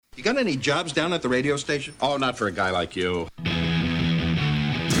You got any jobs down at the radio station? Oh, not for a guy like you.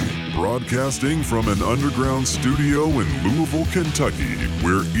 Broadcasting from an underground studio in Louisville, Kentucky,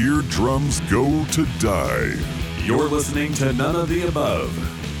 where eardrums go to die. You're listening to None of the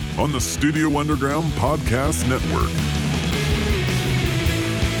Above On the Studio Underground Podcast Network.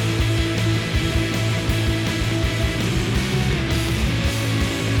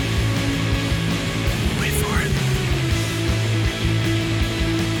 Wait for it.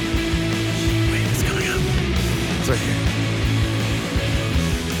 Wait, it's coming up. It's right here.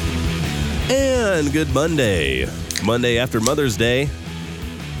 And good Monday. Monday after Mother's Day.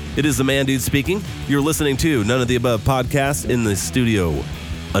 It is the Man Dude speaking. You're listening to None of the Above podcast in the Studio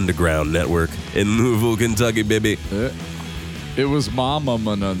Underground Network in Louisville, Kentucky, baby. It was Mama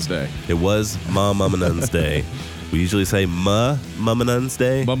Nuns Day. It was Mama Nuns Day. We usually say Mama Nuns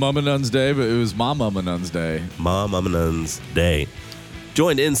Day. Mama Nuns Day, but it was Mama Nuns Day. Mama Nuns Day.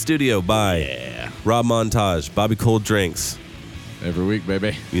 Joined in studio by Rob Montage, Bobby Cold Drinks. Every week,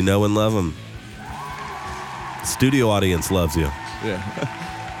 baby. You know and love them. Studio audience loves you.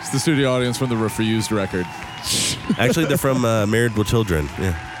 Yeah. It's the studio audience from the Refused record. Actually, they're from Married with Children.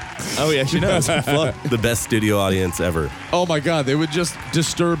 Yeah. Oh, yeah, she knows. The best studio audience ever. Oh, my God. They would just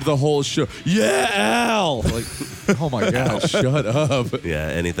disturb the whole show. Yeah, Al! Like, oh, my God. Shut up. Yeah,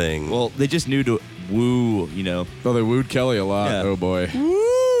 anything. Well, they just knew to woo, you know. Oh, they wooed Kelly a lot. Yeah. Oh, boy.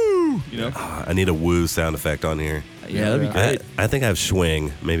 Woo! You know? I need a woo sound effect on here. Yeah, that'd be great. I think I have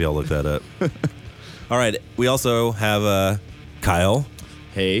swing. Maybe I'll look that up. All right. We also have Kyle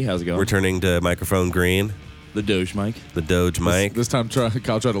Hey, how's it going? returning to microphone green, The Doge mic. the Doge mic. This time, Kyle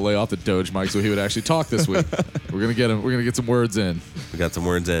tried to lay off the Doge mic so he would actually talk this week. We're gonna get him. We're gonna get some words in. We got some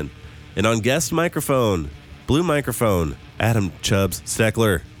words in. And on guest microphone, blue microphone, Adam Chubbs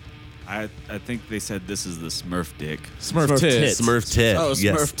Steckler. I think they said this is the Smurf dick. Smurf tit. Smurf tit. Oh,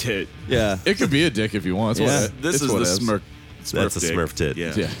 yes. Smurf tit. Yeah. It could be a dick if you want. It's Yeah. what it- This it's is what the it Smurf That's a dick. Smurf tit.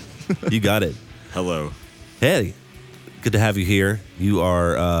 Yeah. Yeah. You got it. Hello. Hey, good to have you here. You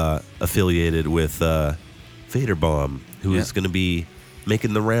are affiliated with Vader Bomb, who is going to be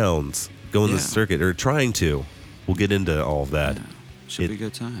making the rounds, going the circuit, or trying to. We'll get into all of that. Should be a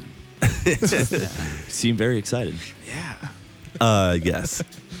good time. Seem very excited. Yes.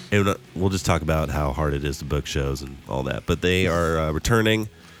 And we'll just talk about how hard it is to book shows and all that. But they are returning,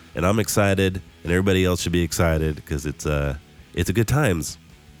 and I'm excited, and everybody else should be excited because it's a good times.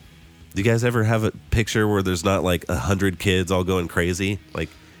 Do you guys ever have a picture where there's not like 100 kids all going crazy? Like,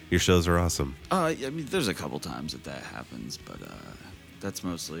 your shows are awesome. I mean, there's a couple times that happens, but that's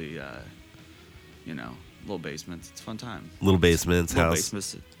mostly, little basements. It's a fun time. Little basements, Little house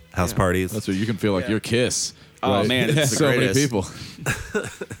basements. house Yeah. parties. That's what you can feel like your Kiss. Oh, right? man, it's the so many greatest. people.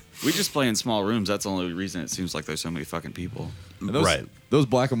 We just play in small rooms. That's the only reason it seems like there's so many fucking people. And those, Right. Those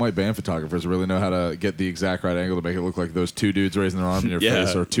black and white band photographers really know how to get the exact right angle to make it look like those 2 dudes raising their arm in your Yeah.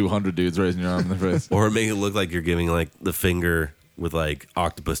 face or 200 dudes raising your arm in their face. Or make it look like you're giving like the finger with like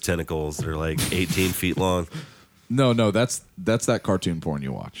octopus tentacles that are like 18 feet long. No, that's that cartoon porn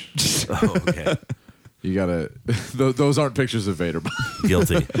you watch. Oh, okay. You gotta. Those aren't pictures of Vader.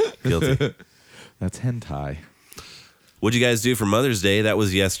 Guilty. That's hentai. What'd you guys do for Mother's Day? That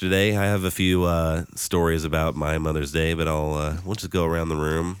was yesterday. I have a few stories about my Mother's Day, but we'll just go around the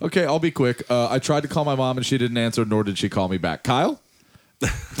room. Okay, I'll be quick. I tried to call my mom and she didn't answer, nor did she call me back. Kyle?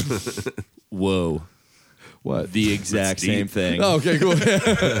 Whoa. What? The exact same thing. Oh, okay, cool.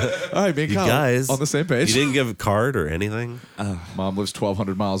 All right, me and You Kyle guys on the same page. You didn't give a card or anything? Mom lives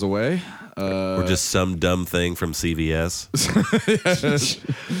 1,200 miles away. Or just some dumb thing from CVS?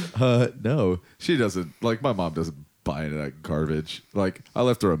 No, she doesn't. Like, my mom doesn't buy into that garbage. Like, I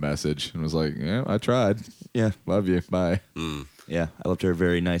left her a message and was like, yeah, I tried. Yeah. Love you. Bye. Yeah. I left her a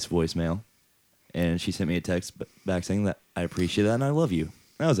very nice voicemail. And she sent me a text back saying that I appreciate that and I love you.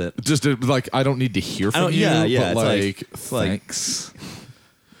 That was it. Just like, I don't need to hear from you. Yeah, but it's like- thanks.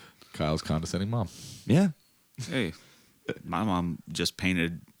 Kyle's condescending mom. Yeah. Hey, my mom just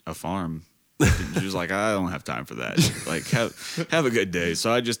painted a farm. She was like, I don't have time for that. Like, have a good day.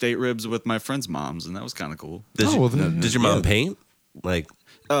 So I just ate ribs with my friends' moms, and that was kind of cool. Did your mom paint? Like,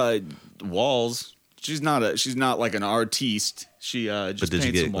 Walls. She's not like an artiste. She just did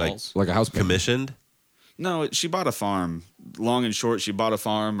you paints get some walls. Like a house painting. commissioned? No, she bought a farm. Long and short, she bought a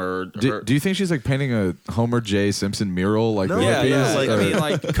farm. Do you think she's like painting a Homer J. Simpson mural? Like No, the Yeah, hippies? yeah, like, Or- I mean,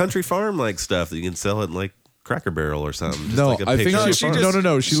 like country farm like stuff that you can sell at like Cracker Barrel or something. Just no, like a I think picture of a she farm.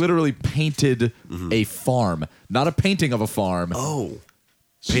 no. She literally painted a farm, not a painting of a farm. Oh,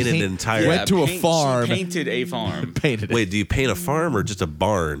 painted an entire. went to a farm. She painted a farm. Painted it. Wait, do you paint a farm or just a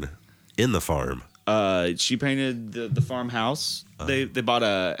barn in the farm? She painted the farmhouse. They bought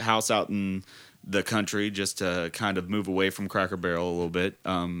a house out in the country just to kind of move away from Cracker Barrel a little bit.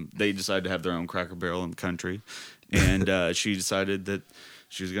 They decided to have their own Cracker Barrel in the country, and she decided that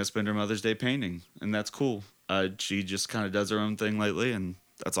she was going to spend her Mother's Day painting, and that's cool. She just kind of does her own thing lately, and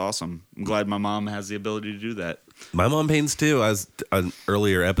that's awesome. I'm glad my mom has the ability to do that. My mom paints too. On an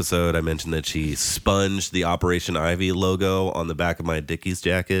earlier episode, I mentioned that she sponged the Operation Ivy logo on the back of my Dickies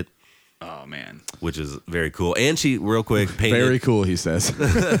jacket, Oh man, which is very cool. And she, real quick, painted. Very cool, he says.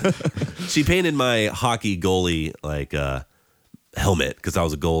 She painted my hockey goalie helmet because I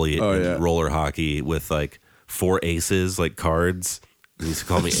was a goalie in roller hockey with 4 aces, cards. They used to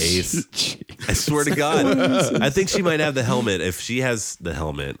call me Ace. I swear to God. I think she might have the helmet. If she has the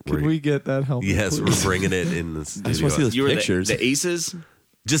helmet, Can we get that helmet? yes, please? we're bringing it in the studio. I just want to see those you were pictures. the Aces.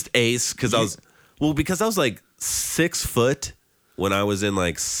 Just Ace because I was 6 foot when I was in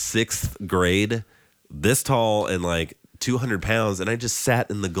 6th grade, this tall and 200 pounds, and I just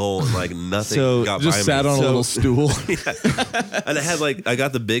sat in the goal and nothing So, got Just by sat me. on a little stool. And I had I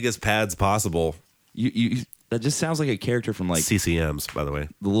got the biggest pads possible. You that just sounds like a character from CCMs, by the way.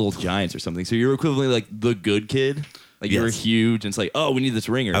 the Little Giants or something. So you're equivalently the good kid. You were Yes. huge, and it's oh, we need this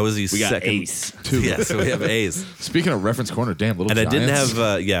ringer. I was the we got second. Ace. Yeah, so we have Ace. Speaking of reference corner, damn little And I didn't Giants. have,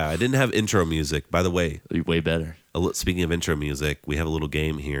 I didn't have intro music. By the way, You're way better. speaking of intro music, we have a little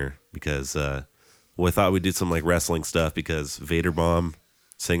game here because, I thought we'd do some wrestling stuff because Vader Bomb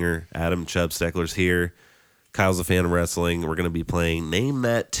singer Adam Chubb Steckler's here. Kyle's a fan of wrestling. We're going to be playing Name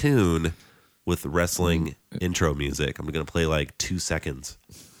That Tune with wrestling intro music. I'm going to play 2 seconds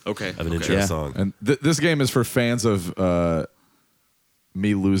Okay. of an intro Yeah. song. And this game is for fans of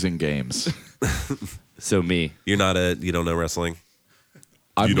me losing games. So me. You don't know wrestling?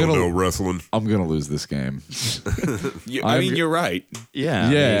 I'm gonna, wrestling? I'm gonna lose this game. I mean, you're right. Yeah.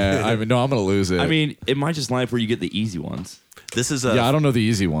 Yeah, I'm gonna lose it. I mean, it might just line up where you get the easy ones. This is yeah, I don't know the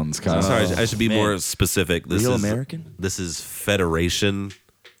easy ones, Kyle. I'm sorry, I should be man. more specific. This Real is American? This is Federation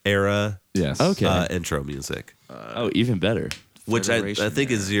era Yes. Okay. intro music, Oh, even better. which I Federation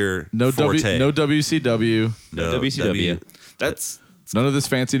think is your No forte. no WCW. No WCW. That's. None of this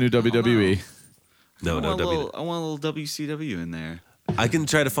fancy new WWE. No, I no, want, W. I want a little WCW in there. I can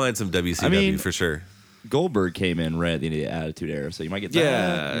try to find some WCW I mean- for sure. Goldberg came in right at the end of the Attitude Era, so you might get that.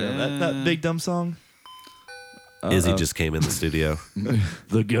 Yeah. That big dumb song. Izzy just came in the studio.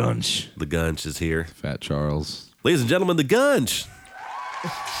 The Gunch. The Gunch is here. Fat Charles. Ladies and gentlemen, the Gunch.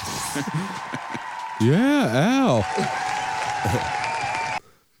 Yeah, Al.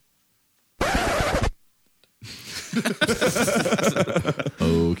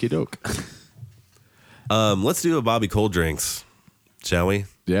 Okie doke. Let's do a Bobby Cold Drinks, shall we?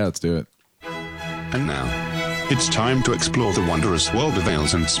 Yeah, let's do it. And now, it's time to explore the wondrous world of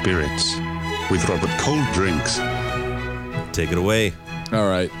ales and spirits with Robert Cold Drinks. Take it away. All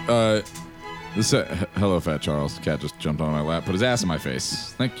right. Hello, Fat Charles. The cat just jumped on my lap, put his ass in my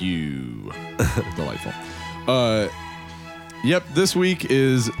face. Thank you. Delightful. Yep, this week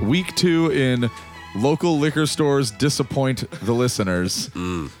is week 2 in local liquor stores disappoint the listeners.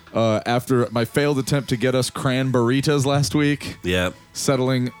 After my failed attempt to get us cranberritas last week, Yeah,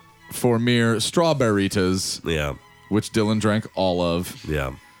 settling for mere strawberritas, yeah, which Dylan drank all of.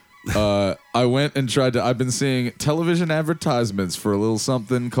 yeah. I went and tried to. I've been seeing television advertisements for a little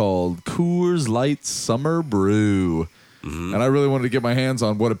something called Coors Light Summer Brew. And I really wanted to get my hands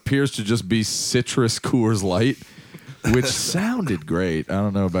on what appears to just be citrus Coors Light, which sounded great. I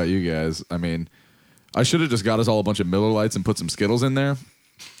don't know about you guys. I mean, I should have just got us all a bunch of Miller Lights and put some Skittles in there.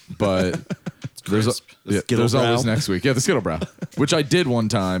 But there's always next week. Yeah, the Skittle Brow, which I did one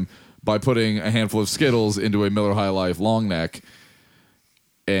time by putting a handful of Skittles into a Miller High Life long neck.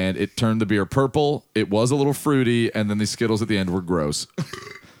 And it turned the beer purple. It was a little fruity, and then the Skittles at the end were gross.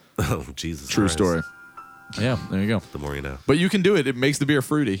 Oh, Jesus. True Christ. story. Yeah, there you go. The more you know. But you can do it. It makes the beer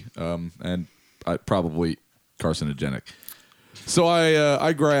fruity, and probably carcinogenic. So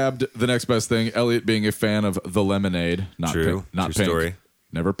I grabbed the next best thing. Elliot being a fan of the lemonade, not True. pink, not True pink, story.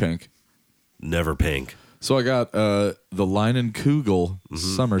 never pink. Never pink. So I got the Leinenkugel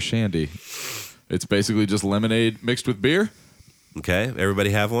Summer Shandy. It's basically just lemonade mixed with beer. Okay, everybody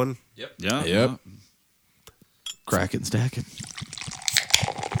have one? Yeah. Yep. Cracking, stacking.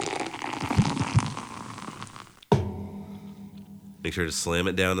 Make sure to slam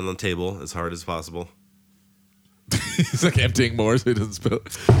it down on the table as hard as possible. He's like emptying more so he doesn't spill.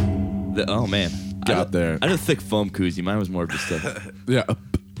 Oh, man. Got there. I had a thick foam koozie. Mine was more of just a... Yeah.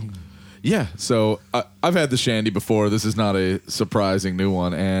 Yeah, so I've had the Shandy before. This is not a surprising new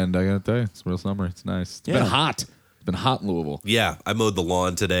one, and I gotta tell you, it's real summer. It's nice. It's Yeah. been hot. It's been hot in Louisville. Yeah, I mowed the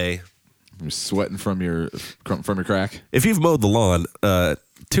lawn today. You're sweating from your crack. If you've mowed the lawn,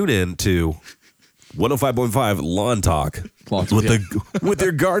 tune in to 105.5 Lawn Talk with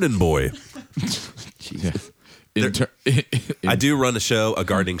your garden boy. I do run a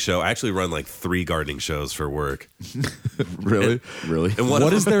gardening show. I actually run like 3 gardening shows for work. Really? Really? And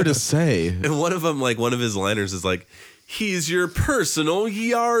What is there to say? And one of them, like one of his liners is like, he's your personal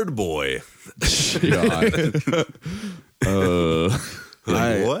yard boy. God.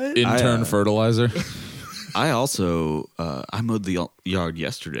 What? Intern fertilizer. I also I mowed the yard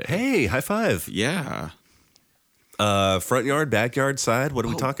yesterday. Hey, high five. Yeah. Front yard, backyard, side. What are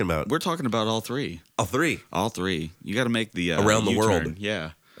we talking about? We're talking about all 3. All 3. All 3. You got to make the Around the U-turn. world.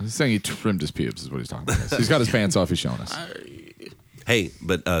 Yeah. He's saying he trimmed his pubes, is what he's talking about. He's got his pants off. He's showing us. Hey,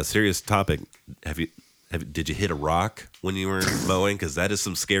 but serious topic. Did you hit a rock when you were mowing? Because that is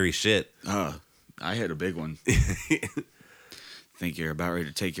some scary shit. I hit a big one. Think you're about ready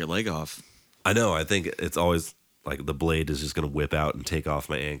to take your leg off. I know. I think it's always like the blade is just going to whip out and take off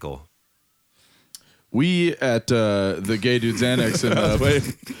my ankle. We at the Gay Dudes Annex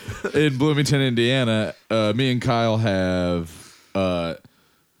in Bloomington, Indiana, me and Kyle have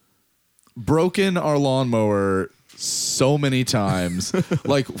broken our lawnmower so many times.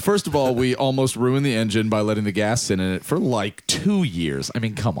 Like, first of all, we almost ruined the engine by letting the gas sit in it for like 2 years. I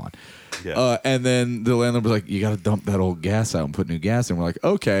mean, come on. Yeah. And then the landlord was like, you got to dump that old gas out and put new gas in. We're like,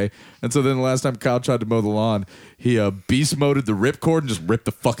 okay. And so then the last time Kyle tried to mow the lawn, he beast moded the ripcord and just ripped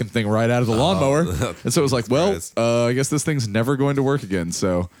the fucking thing right out of the lawnmower. And so it was like, well, I guess this thing's never going to work again.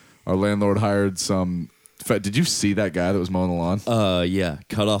 So our landlord hired some. Did you see that guy that was mowing the lawn? Yeah.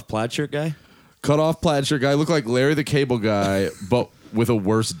 Cut off plaid shirt guy? Cut off plaid shirt guy. Looked like Larry the Cable Guy, but with a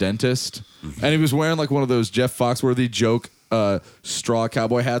worse dentist. And he was wearing like one of those Jeff Foxworthy joke straw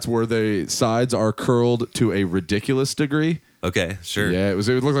cowboy hats where the sides are curled to a ridiculous degree. Okay, sure. Yeah, it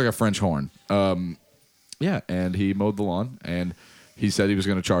looked like a French horn. Yeah, and he mowed the lawn, and he said he was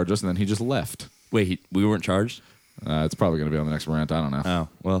going to charge us, and then he just left. Wait, we weren't charged? It's probably going to be on the next rant. I don't know. Oh,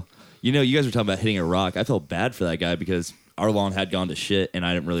 well, you know, you guys were talking about hitting a rock. I felt bad for that guy because our lawn had gone to shit, and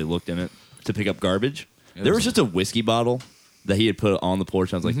I didn't really look in it to pick up garbage. Yeah, there was just a whiskey bottle that he had put on the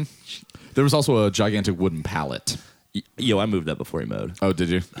porch. I was like, There was also a gigantic wooden pallet. yo, I moved that before he mowed. Oh, did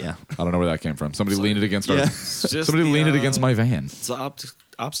you? Yeah. I don't know where that came from. Somebody leaned it against our. Yeah. Somebody leaned it against my van. It's the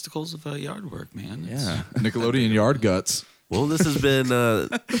obstacles of yard work, man. Yeah. Nickelodeon yard guts. Well, this has been.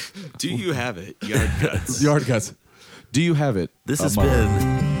 Do you have it? Yard guts. Yard guts. Do you have it? This has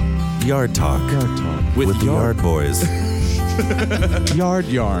been Yard Talk Yard Talk with the Yard Boys. Yard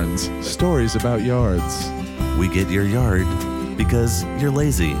yarns. Stories about yards. We get your yard because you're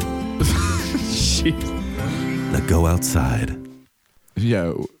lazy. Now go outside.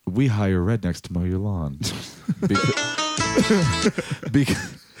 Yeah, we hire rednecks to mow your lawn.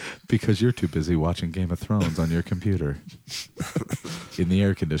 Because you're too busy watching Game of Thrones on your computer. In the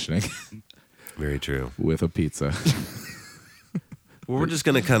air conditioning. Very true. With a pizza. Well, we're just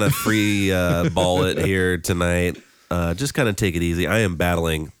going to kind of free ball it here tonight. Just kind of take it easy. I am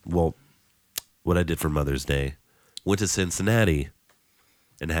battling, well, what I did for Mother's Day. Went to Cincinnati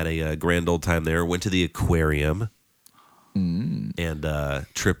and had a grand old time there. Went to the aquarium and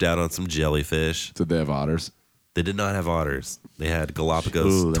tripped out on some jellyfish. Did they have otters? They did not have otters. They had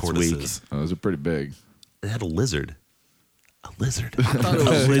Galapagos tortoises. Oh, those are pretty big. They had a lizard. A lizard.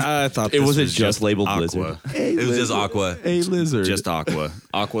 I thought It this wasn't was just labeled aqua. lizard. It was just aqua. A lizard. Just aqua.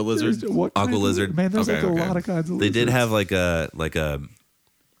 Aqua lizard. What Aqua kind of- lizard. Man, there's Okay, like okay. a lot of kinds of They lizards. did have like a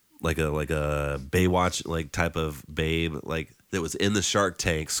Baywatch like type of babe like that was in the Shark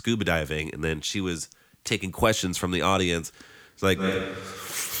Tank scuba diving, and then she was taking questions from the audience. It's like,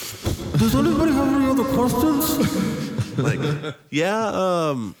 does anybody have any other questions? Like,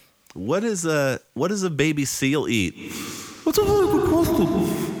 yeah, what does a baby seal eat? That's a very good question.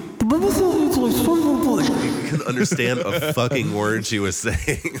 The baby seal eats like you couldn't understand a fucking word she was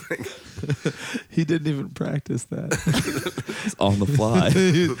saying. He didn't even practice that. It's on the fly.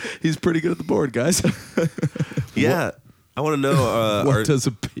 He's pretty good at the board, guys. Yeah, I want to know. What does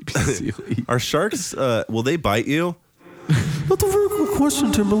a baby seal eat? Are sharks, will they bite you? That's a very good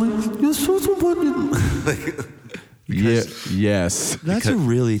question, Timberly. Yes, sharks will bite you. Yeah, yes. That's a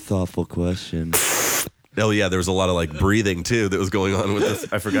really thoughtful question. Oh, yeah, there was a lot of, like, breathing, too, that was going on with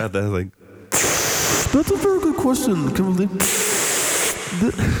this. I forgot that. Like, that's a very good question, Timberly.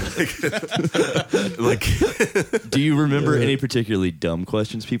 Like, Do you remember any particularly dumb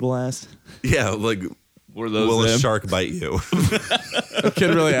questions people asked? yeah, like, Were those will a them? shark bite you?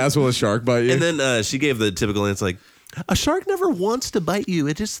 Kid really asked, will a shark bite you? And then she gave the typical answer, like, a shark never wants to bite you.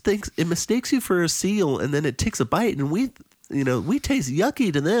 It just thinks it mistakes you for a seal, and then it takes a bite, and we we taste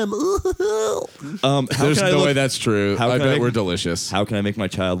yucky to them. How There's can I no look- way that's true. how I can I bet make- we're delicious. How can I make my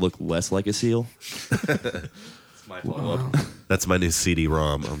child look less like a seal? It's my follow-up. That's my new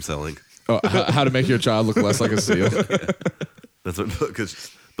CD-ROM I'm selling. Oh, how to make your child look less like a seal. That's what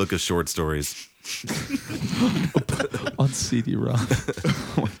book of short stories. On CD-ROM.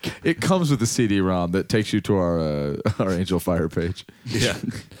 It comes with a CD-ROM that takes you to our Angel Fire page. Yeah.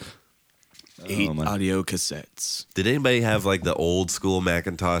 8 my- audio cassettes. Did anybody have like the old school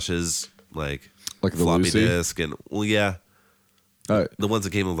Macintoshes, like Like the floppy Lucy? disk and yeah, Uh, the ones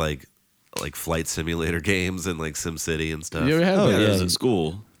that came with like flight simulator games and like SimCity and stuff. you ever had Oh, that? Yeah, yeah. it was at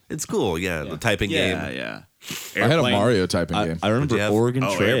school. It's cool, yeah. The typing Yeah, game, yeah. I had a Airplane. Mario typing I game. remember you have? Oregon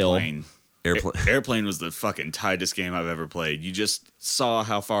Oh, Trail. Airplane. airplane. Airplane was the fucking tightest game I've ever played. You just saw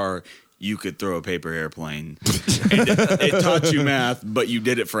how far you could throw a paper airplane. And it taught you math, but you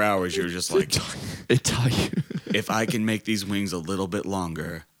did it for hours. You were just like, It taught you. if I can make these wings a little bit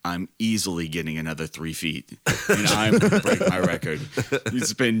longer, I'm easily getting another 3 feet. And I'm going to break my record. You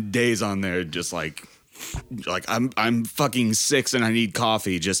spend days on there just like I'm fucking 6 and I need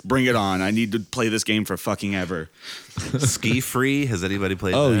coffee. Just bring it on. I need to play this game for fucking ever. Ski Free. Has anybody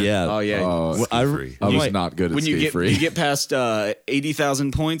played Oh that? yeah. Oh, yeah. Oh, I, Free. I was might- not good at When you Ski get Free. you get past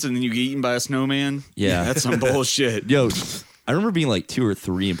 80,000 points and then you get eaten by a snowman. Yeah. That's some bullshit. Yo, I remember being like 2 or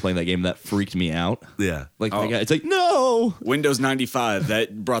 3 and playing that game. That freaked me out. Yeah. Like, Oh. it's like, no. Windows 95,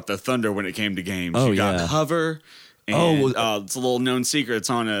 that brought the thunder when it came to games. Oh, You got yeah. Hover. And, Oh, it's a little known secret. It's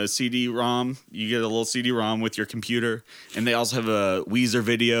on a CD-ROM. You get a little CD-ROM with your computer, and they also have Weezer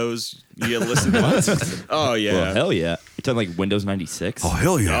videos. You get to listen to what? Oh yeah. Well, hell yeah. You're talking like Windows 96?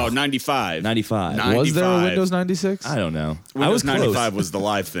 hell Oh, 95. 95. Was there a 95. Windows 96? I don't know. I Windows was 95 close. was the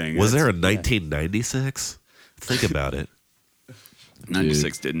live thing. Was there a It's- 1996? Think about it.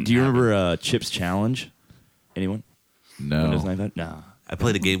 96 didn't. Do you happen. remember Chip's Challenge? Anyone? Windows No. 95? No. I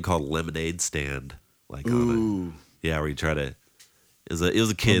played a game called Lemonade Stand. Like on it. Yeah, where you try to. It was a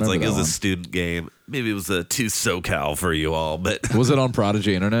kid's, remember like it that was a one. student game. Maybe it was too SoCal for you all, but Was it on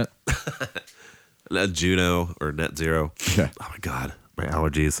Prodigy Internet? not Juno or Net Zero. Okay. Oh my god, my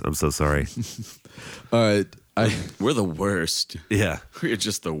allergies. I'm so sorry. We're the worst. Yeah. We're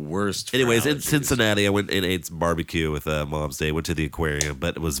just the worst. for Anyways, in allergies. Cincinnati, I went and ate some barbecue with Mom's Day. Went to the aquarium,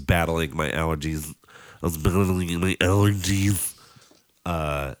 but was battling my allergies. I was battling my allergies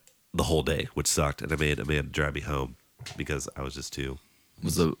the whole day, which sucked. And I made Amanda drive me home because I was just too.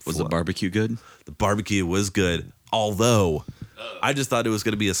 Was the barbecue good? The barbecue was good, although I just thought it was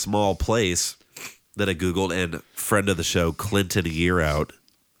going to be a small place that I Googled. And friend of the show, Clinton Year Out,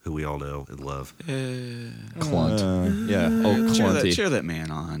 who we all know and love. Clunt. Yeah. Oh, Cheer Clunty. cheer that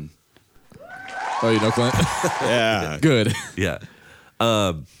man on. Oh, you know Clint? Yeah. Good. Yeah.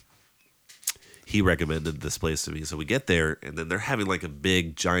 He recommended this place to me. So we get there, and then they're having like a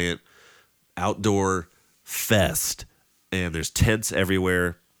big, giant outdoor fest. And there's tents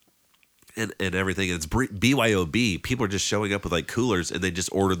everywhere and everything. And it's BYOB. People are just showing up with like coolers, and they just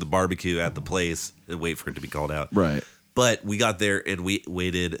ordered the barbecue at the place and wait for it to be called out. Right. But we got there, and we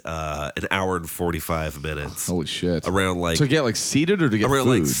waited an hour and 45 minutes. Holy shit. Around like to get like seated or to get around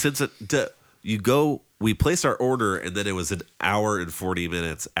food? like since you go, we placed our order, and then it was an hour and 40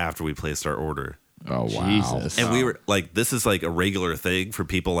 minutes after we placed our order. Oh, wow. Jesus. And we were like, this is like a regular thing for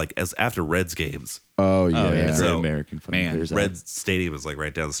people like as after Reds games. Oh, yeah. Oh, yeah. Great So, American fucking man, beers. Reds Stadium is like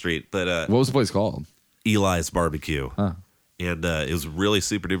right down the street. But What was the place called? Eli's Barbecue. Huh. And it was really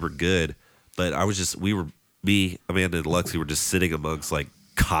super duper good. But I was just, me, Amanda, and Lexi were just sitting amongst like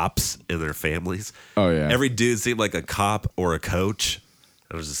cops and their families. Oh, yeah. Every dude seemed like a cop or a coach.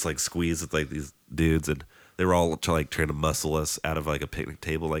 I was just like squeezed with like these dudes, and they were all trying to muscle us out of like a picnic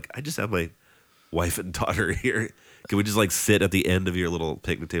table. Like, I just have my wife and daughter here. Can we just like sit at the end of your little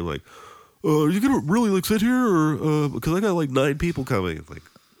picnic table? Like, are you gonna really like sit here, or because I got like 9 people coming? Like,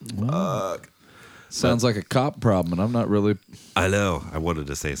 fuck. Sounds like a cop problem, and I'm not really. I know. I wanted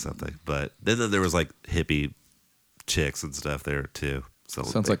to say something, but then there was like hippie chicks and stuff there too. So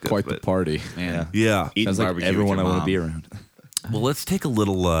Sounds like quite the party. Man. Yeah. Eating Sounds like barbecue everyone with I your want to be mom. around. Well, let's take a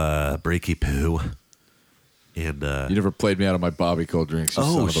little breaky poo. And You never played me out of my Bobby cold drinks, you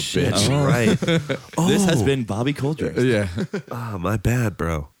son of a shit! bitch. Right. This has been Bobby Coldrink. Yeah. Oh, my bad,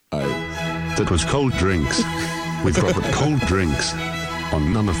 bro. That was Cold Drinks with Robert Cold Drinks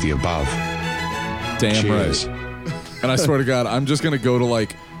on None of the Above. Damn Cheers. right. And I swear to God, I'm just going to go to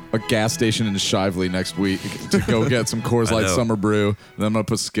like a gas station in Shively next week to go get some Coors I Light know. Summer Brew. And then I'm going to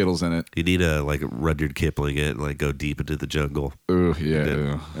put Skittles in it. You need to like Rudyard Kipling it and like go deep into the jungle. Ooh, yeah.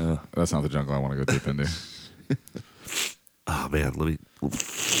 Yeah. Ooh. That's not the jungle I want to go deep into. Oh man, let me.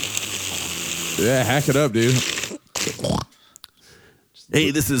 Yeah, hack it up, dude.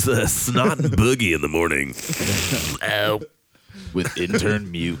 Hey, this is Snot and Boogie in the morning. Ow. With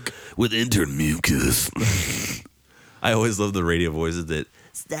intern Muke. With intern mucus. I always love the radio voices that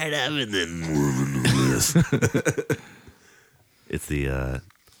start up and then this. It's the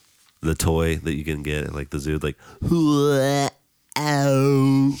toy that you can get at like the zoo, like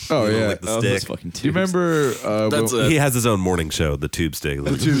Oh yeah, like the Oh, stick. those fucking do you tubes. remember? He has his own morning show, the Tube Stick.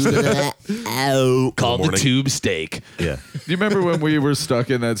 The tube stick. Called the tube steak. Yeah, Do you remember when we were stuck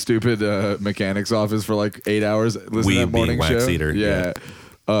in that stupid mechanic's office for like 8 hours listening We to that morning being Wax show? Eater, Yeah.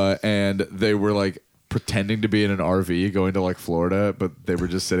 And they were like pretending to be in an RV going to like Florida, but they were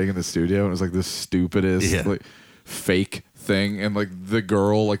just sitting in the studio, and it was like the stupidest Yeah. like fake thing. And like the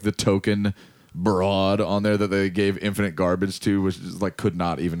girl, like the token broad on there that they gave infinite garbage to, which is like could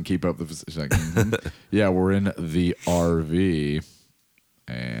not even keep up. She's like, yeah, we're in the RV,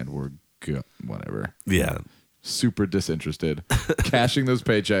 and we're whatever. yeah. Super disinterested, cashing those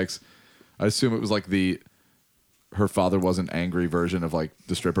paychecks. I assume it was like her father wasn't angry version of like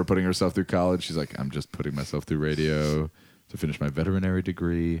the stripper putting herself through college. She's like, I'm just putting myself through radio to finish my veterinary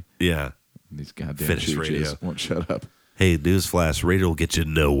degree. Yeah. And these goddamn Finish chooches radio. won't shut up. Hey, newsflash, radio will get you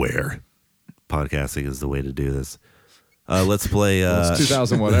nowhere. Podcasting is the way to do this. Let's play. It's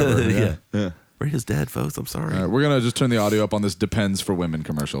 2000 whatever. Yeah. Radio's dead, folks. I'm sorry. All right, we're gonna just turn the audio up on this "Depends for Women"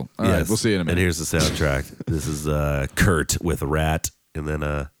 commercial. All right, we'll see you in a minute. And here's the soundtrack. This is Kurt with Rat, and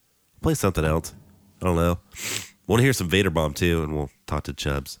then play something else. I don't know. Want to hear some Vader Bomb too, and we'll talk to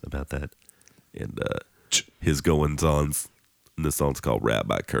Chubbs about that and his goings-ons. And this song's called "Rat"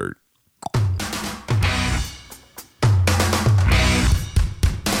 by Kurt.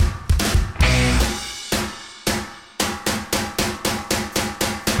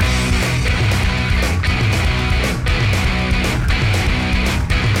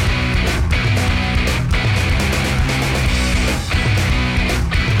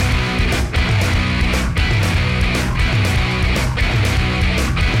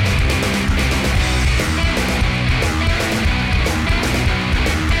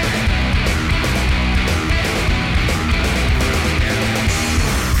 Thank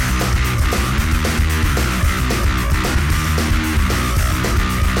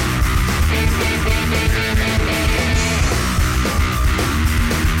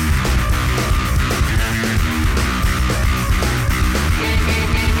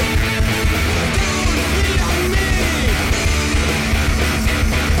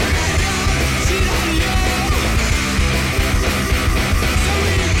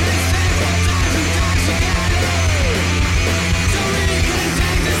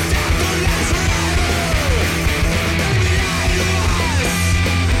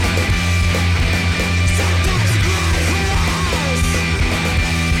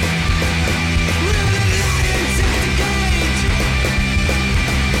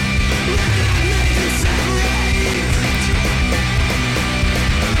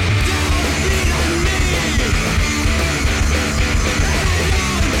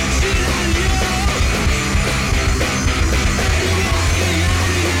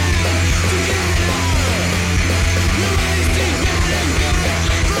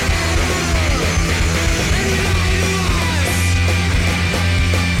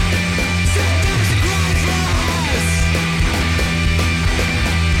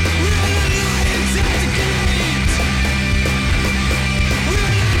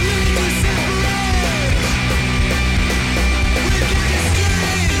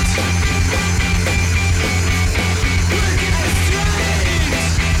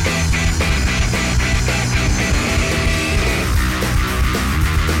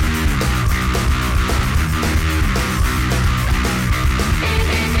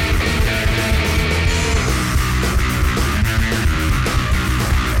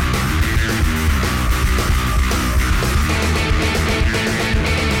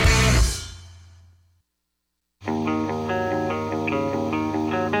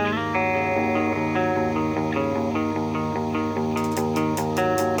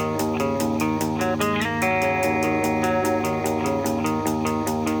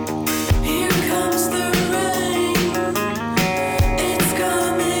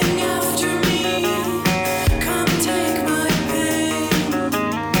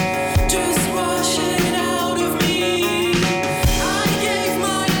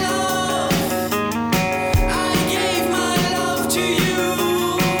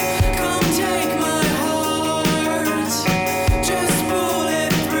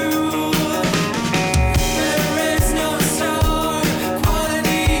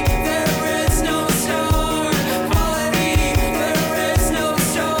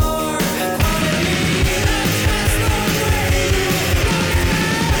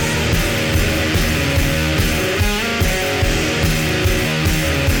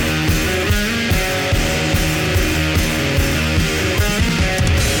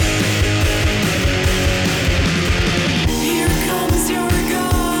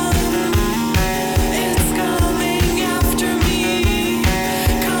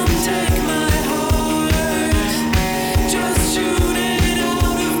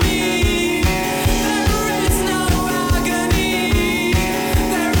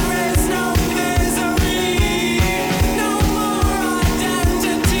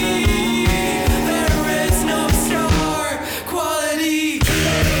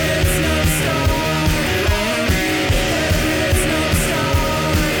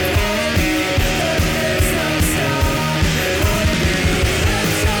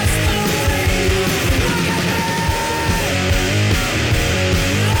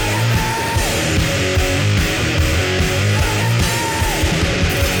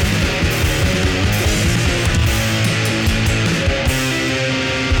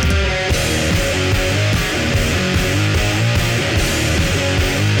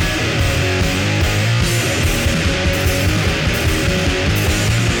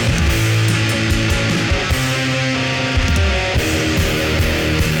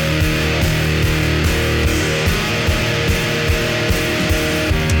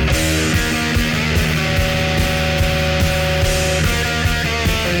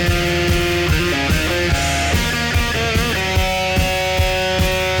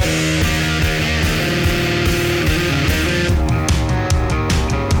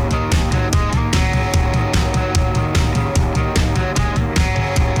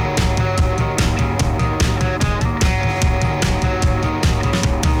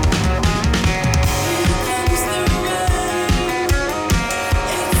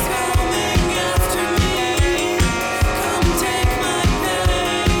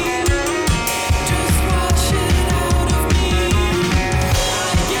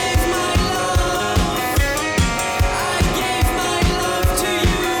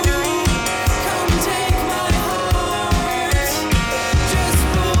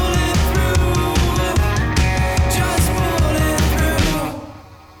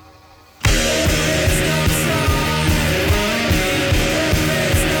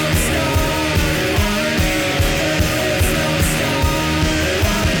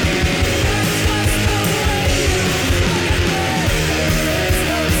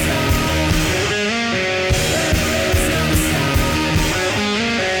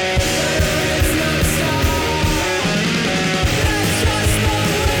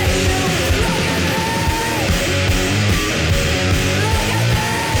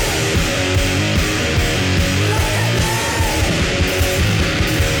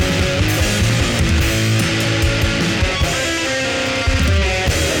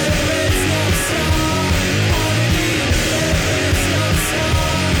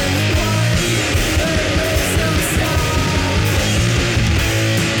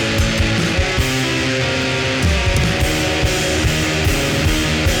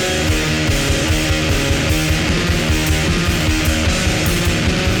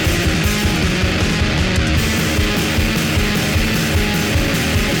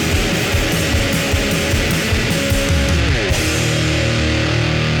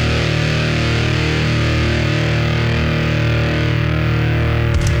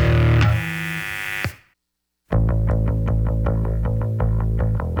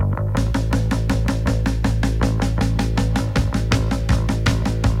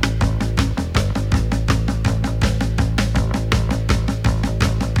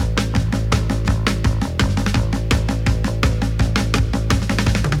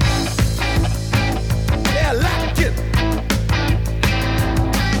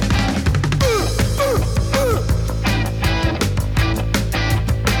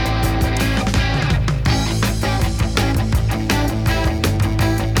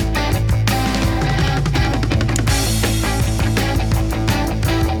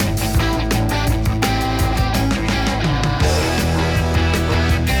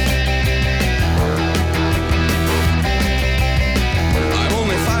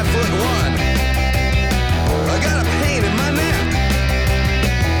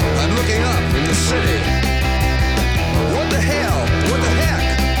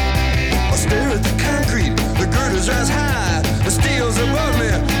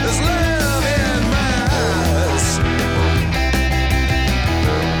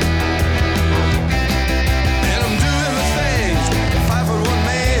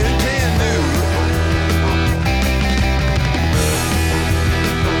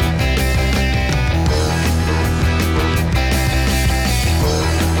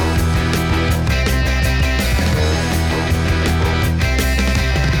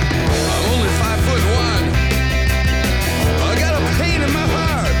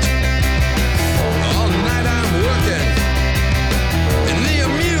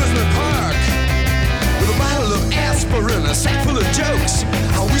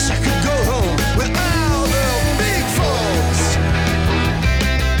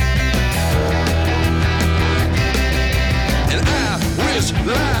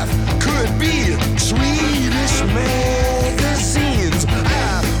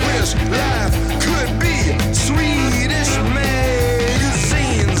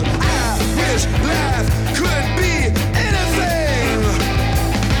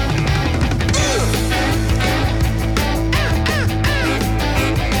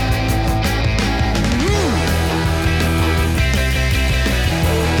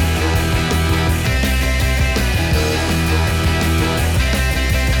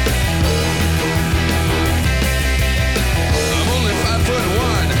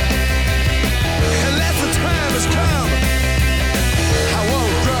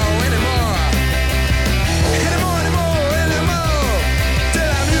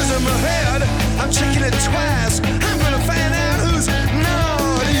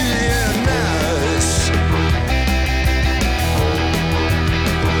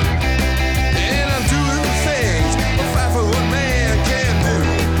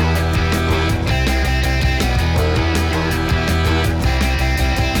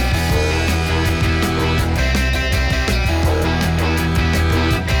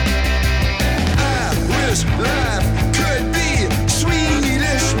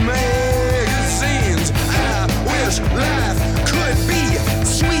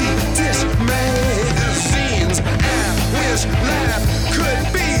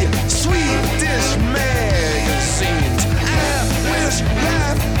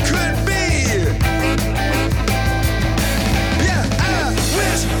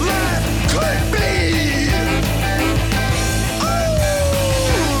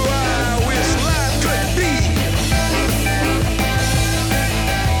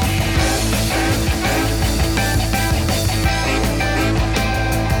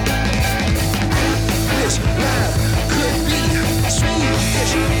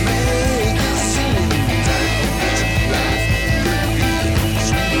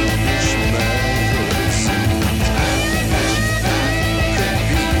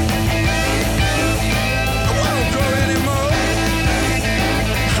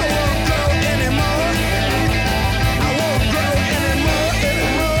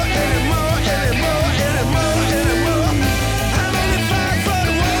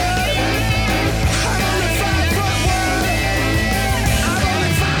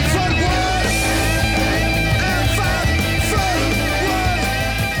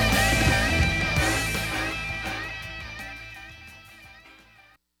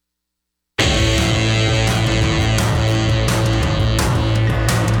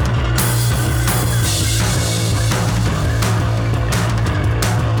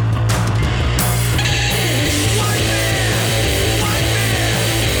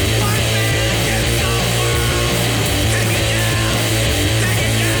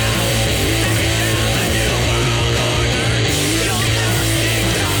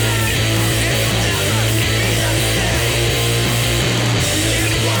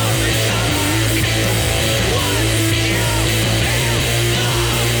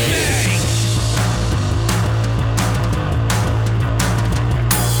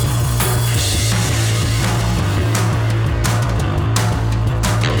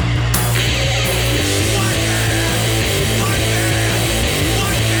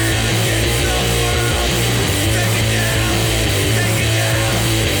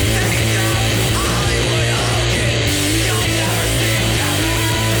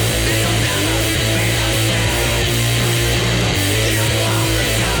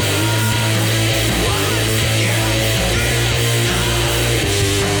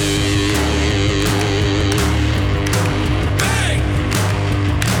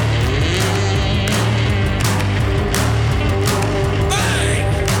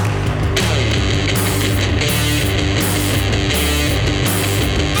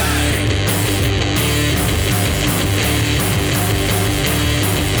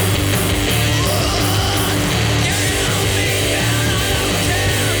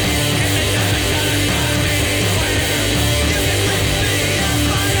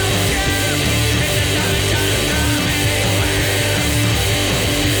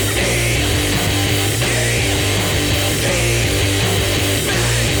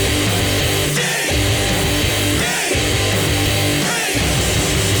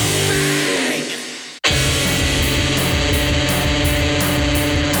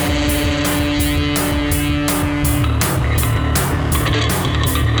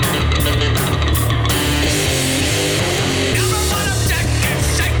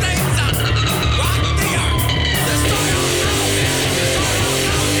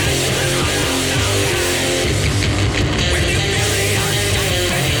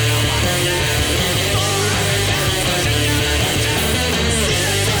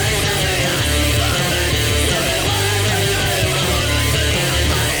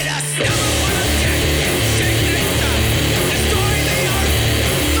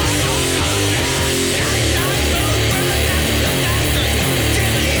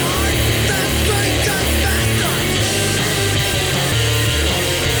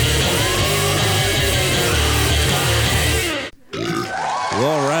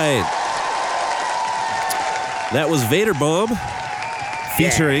That was Vader Bomb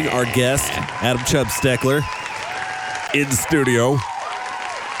featuring our guest, Adam Chubb Steckler, in the studio.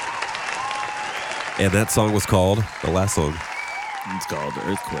 And that song was called, the last song. It's called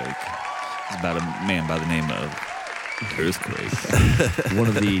Earthquake. It's about a man by the name of Earthquake. One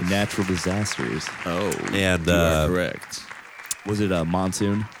of the natural disasters. Oh, And, you are correct. Was it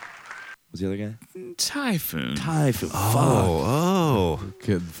Monsoon? Was the other guy? Typhoon. Typhoon. Oh.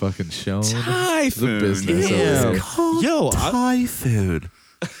 Getting fucking shown. Typhoon. The business Yeah. over here. Yo, Typhoon.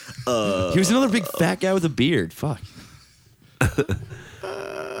 he was another big fat guy with a beard. Fuck.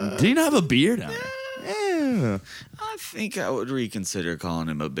 Did he not have a beard? Yeah. I think I would reconsider calling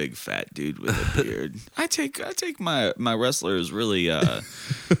him a big fat dude with a beard. I take my wrestlers really I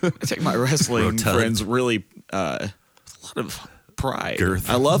take my wrestling Rotund. friends really a lot of pride. Girth.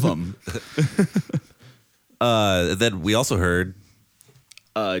 I love them. Then we also heard,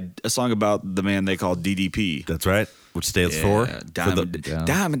 A song about the man they call DDP. that's right, which stands for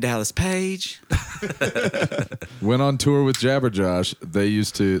Diamond Dallas Page. Went on tour with Jabberjosh.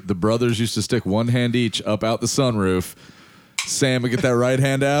 The brothers used to stick one hand each up out the sunroof. Sam would get that right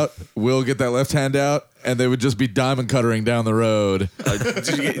hand out. Will would get that left hand out. And they would just be diamond cuttering down the road. Did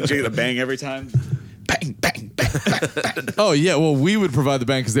you get a bang every time? Bang, bang, bang, bang, bang. Oh, yeah. Well, we would provide the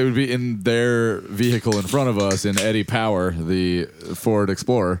bang because they would be in their vehicle in front of us in Eddie Power, the Ford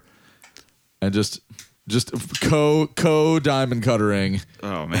Explorer. And just diamond cuttering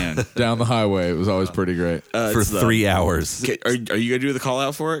Oh, man. down the highway. It was always pretty great. for It's 3 hours. Okay, are you going to do the call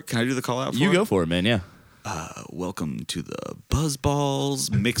out for it? Can I do the call out for it? You go for it, man. Yeah. Welcome to the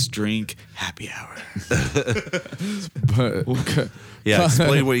Buzzballs Mixed Drink Happy Hour. But, Yeah,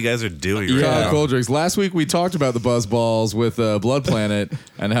 explain what you guys are doing right Kyle now. Cold Drinks. Last week we talked about the Buzzballs with Blood Planet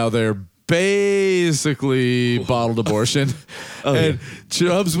and how they're basically bottled abortion. And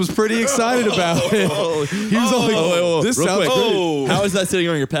Chubbs was pretty excited about it. He was like, this Real sounds quick. good. How is that sitting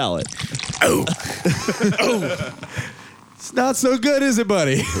on your palate? It's not so good, is it,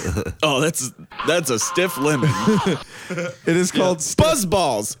 buddy? Oh, that's a stiff lemon. It is called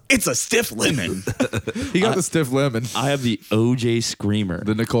Buzzballs. It's a stiff lemon. He got the stiff lemon. I have the OJ Screamer.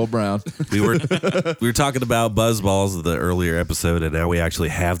 The Nicole Brown. We were talking about Buzzballs in the earlier episode, and now we actually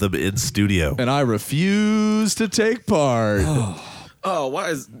have them in studio. And I refuse to take part. Oh, why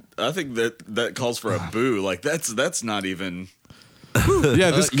is? I think that calls for a boo. Like that's not even.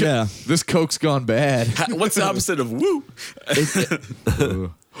 Yeah, yeah. This Coke's gone bad. What's the opposite of woo?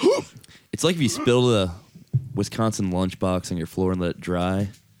 It's like if you spilled a Wisconsin lunchbox on your floor and let it dry,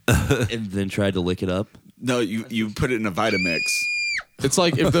 and then tried to lick it up. No, you put it in a Vitamix. It's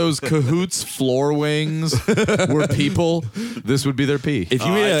like if those Cahoots floor wings were people, this would be their pee. If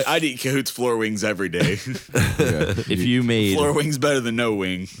you made I'd eat Cahoots floor wings every day. if you made Floor wings better than no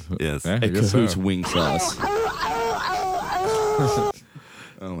wing. Yes. I a guess Cahoots so. wing sauce.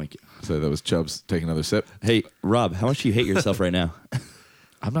 Oh my god! So that was Chubbs taking another sip. Hey Rob, how much do you hate yourself right now?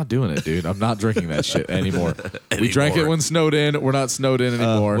 I'm not doing it, dude. I'm not drinking that shit anymore. We drank it when snowed in. We're not snowed in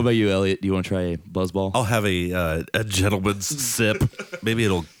anymore. What about you, Elliot? Do you want to try a Buzzball? I'll have a gentleman's sip. Maybe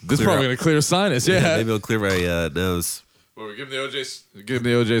it'll this is clear probably up- going to clear sinus. Yeah. maybe it'll clear my nose. Well, we give him the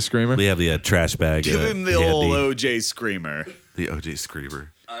OJ Screamer. We have the trash bag. Give him the handy. old OJ Screamer. The OJ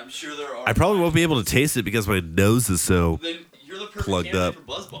Screamer. I'm sure there are. I probably won't be able to taste it because my nose is so. Then you're the perfect Plugged candidate up.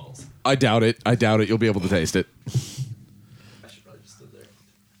 for Buzzballs. I doubt it. You'll be able to taste it. I should probably just stood there.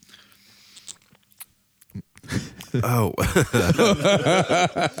 Oh,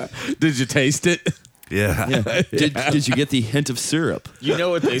 Did you taste it? yeah. Yeah. Did you get the hint of syrup? You know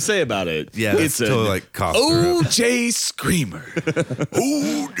what they say about it? Yeah, it's totally like cough syrup. OJ Screamer.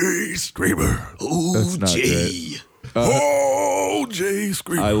 OJ Screamer. That's not OJ. OJ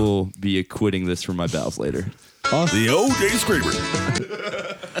Screamer. I will be acquitting this from my bowels later. The OJ Screamer.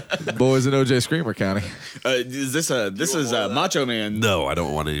 Boys in OJ Screamer County. Is this is Macho Man? No, I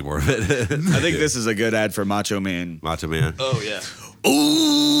don't want any more of it. I think this is a good ad for Macho Man. Macho Man. Oh yeah.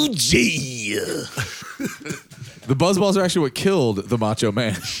 OJ. The Buzzballs are actually what killed the Macho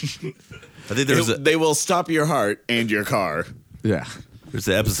Man. I think there's They will stop your heart and your car. Yeah. there's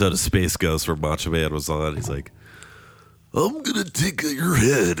an episode of Space Ghost where Macho Man was on. He's like, I'm gonna take your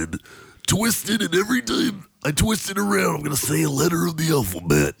head and twist it, and every time I twist it around, I'm gonna say a letter of the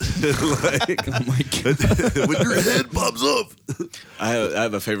alphabet. Like, Oh my god. when your head pops up. I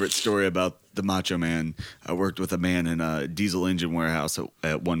have a favorite story about the Macho Man. I worked with a man in a diesel engine warehouse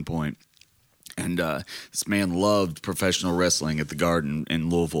at one point, and this man loved professional wrestling at the Garden in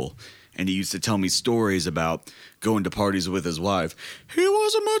Louisville. and he used to tell me stories about going to parties with his wife. He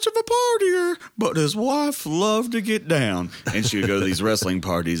wasn't much of a partier, but his wife loved to get down. And she would go to these wrestling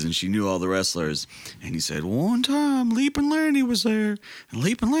parties, and she knew all the wrestlers. And he said, one time, Leapin' Lanny was there, and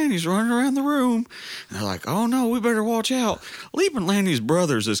Leapin' Lanny's running around the room. And they're like, oh, no, we better watch out. Leapin' Lanny's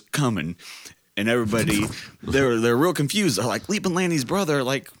brothers is coming. And everybody, they're real confused. They're like, Leapin' Lanny's brother,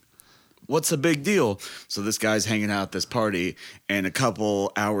 like, what's the big deal? So this guy's hanging out at this party, and a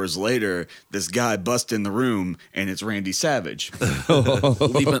couple hours later, this guy busts in the room, and it's Randy Savage.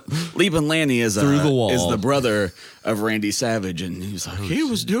 Leapin' Lanny is Through the wall. is the brother of Randy Savage, and he was like, he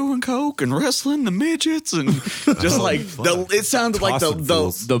was doing coke and wrestling the midgets, and just it sounded like the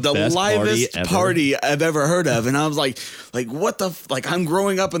best livest party ever. party I've ever heard of, and I was like what the I'm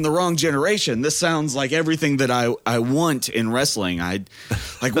growing up in the wrong generation. This sounds like everything that I want in wrestling. I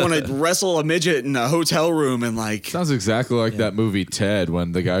want to wrestle a midget in a hotel room and Sounds exactly like that movie Ted,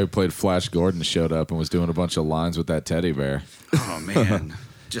 when the guy who played Flash Gordon showed up and was doing a bunch of lines with that teddy bear. oh man,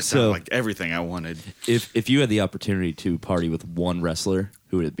 just sounded like everything I wanted. If you had the opportunity to party with one wrestler,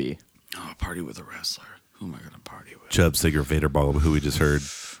 who would it be? Oh, party with a wrestler. Who am I going to party with? Chubb Sigger Vader Bomb, who we just heard.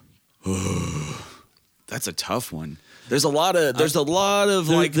 That's a tough one. There's a lot of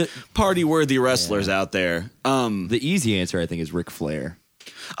like party worthy wrestlers out there. The easy answer, I think, is Ric Flair.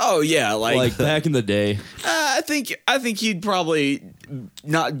 Oh yeah, like back in the day. I think he'd probably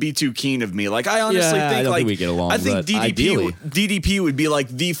not be too keen of me. Like I honestly think I don't like think we get along, I think but ideally. DDP would be like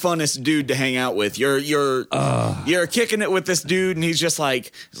the funnest dude to hang out with. You're kicking it with this dude, and he's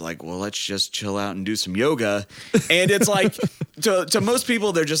like, well, let's just chill out and do some yoga. And it's like to most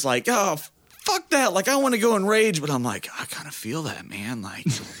people, they're just like, oh, fuck that. Like I want to go and rage, but I'm like, I kind of feel that, man. Like.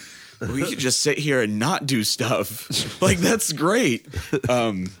 We could just sit here and not do stuff. Like, that's great.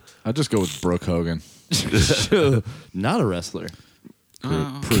 I'd just go with Brooke Hogan. Not a wrestler.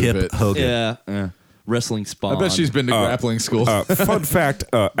 Prove Kip it. Hogan. Yeah. Wrestling Spawn. I bet she's been to grappling school. Fun fact,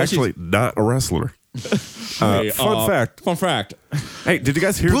 actually not a wrestler. Fun fact. Hey, did you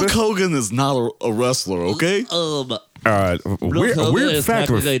guys hear Brooke this? Hogan is not a wrestler, okay? Weird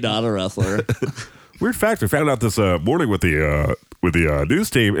fact. not a wrestler. Weird fact. We found out this morning with the news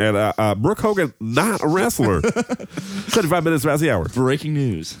team, and Brooke Hogan not a wrestler. 75 minutes past the hour. Breaking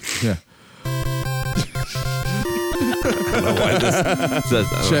news. Yeah. I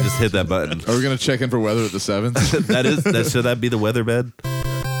just hit that button. Are we going to check in for weather at the 7th? Should that be the weather bed?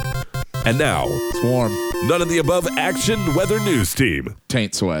 And now, It's warm. none of the above action weather news team.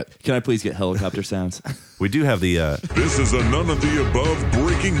 Taint sweat. Can I please get helicopter sounds? We do have the This is a none of the above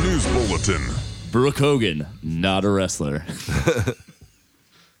breaking news bulletin. Brooke Hogan, not a wrestler.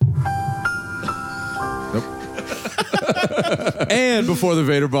 And before the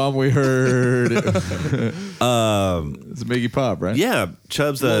Vader bomb, we heard it's Iggy Pop, right? yeah.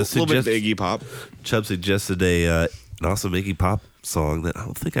 Chubb's A little bit of Iggy Pop. Chubb suggested an awesome Iggy Pop song that I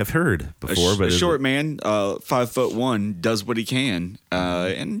don't think I've heard before. A short man, 5'1", does what he can,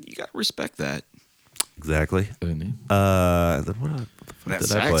 and you gotta respect that. Exactly. Isn't What That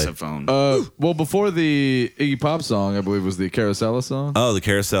did I play? saxophone. well, before the Iggy Pop song, I believe was the Carousel song. Oh, the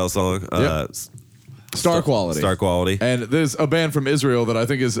Carousel song. Yep. Star Quality. Star Quality. And there's a band from Israel that I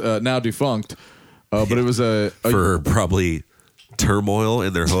think is now defunct, but it was For probably turmoil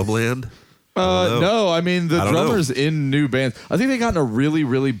in their homeland. no, I mean the I don't know. drummers in new bands. I think they got in a really,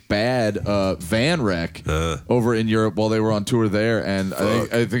 really bad van wreck over in Europe while they were on tour there, and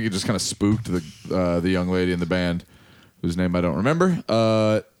I think it just kind of spooked the young lady in the band, whose name I don't remember.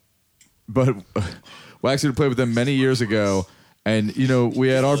 But Wax had played with them many years ago, and we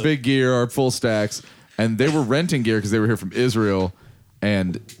had our big gear, our full stacks, and they were renting gear because they were here from Israel,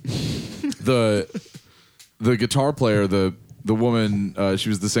 and the guitar player, the woman, she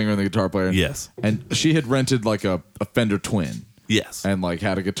was the singer and the guitar player. Yes. And she had rented like a Fender Twin Yes. and like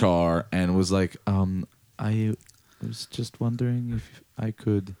had a guitar and was like, I was just wondering if I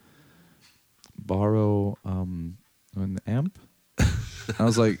could borrow an amp. I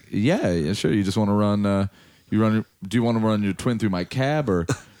was like, yeah, sure. You just want to run, do you want to run your Twin through my cab, or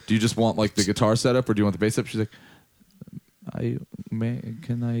do you just want like the guitar setup, or do you want the bass setup? She's like,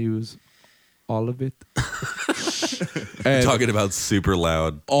 can I use all of it? And Talking about super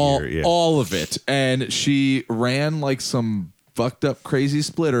loud. all gear, yeah. all of it. And she ran like some fucked up crazy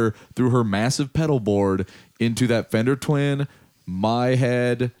splitter through her massive pedal board into that Fender Twin, my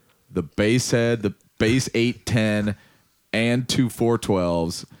head, the bass head, the bass 810, and two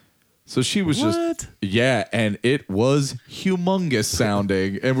 412s. So she was just and it was humongous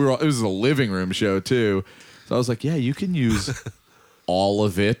sounding, and it was a living room show too. So I was like, yeah, you can use all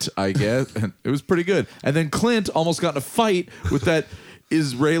of it, I guess. And it was pretty good. And then Clint almost got in a fight with that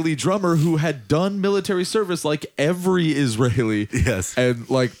Israeli drummer who had done military service like every Israeli. Yes. And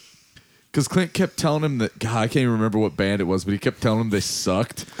like, because Clint kept telling him that, God, I can't even remember what band it was, but he kept telling him they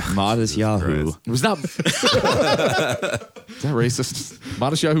sucked. Modest Yahoo. It was not. Is that racist?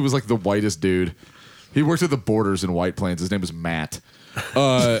 Modest Yahoo was like the whitest dude. He worked at the Borders in White Plains. His name was Matt.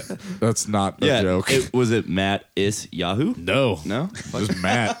 That's not a joke. Was it Matt is Yahoo? No. No? Just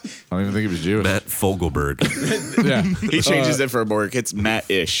Matt. I don't even think he was Jewish. Matt Fogelberg. Yeah. He changes it for work. It's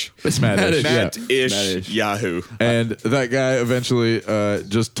Matt-ish. It's Matt-ish. Yeah. Matt-ish, Matt-ish. Yahoo. And that guy eventually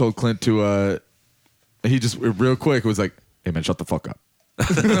just told Clint to, he just real quick was like, hey man, shut the fuck up.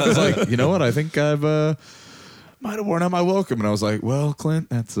 I was like, you know what? I think I've might have worn out my welcome. And I was like, well, Clint,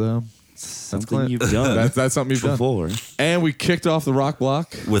 that's Something Clint. you've done. That's something you've done. before. And we kicked off the rock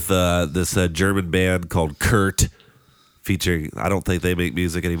block. With this German band called Kurt, featuring, I don't think they make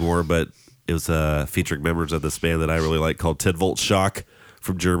music anymore, but it was featuring members of this band that I really like called 10 Volt Shock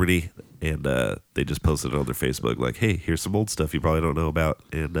from Germany. And they just posted it on their Facebook like, hey, here's some old stuff you probably don't know about.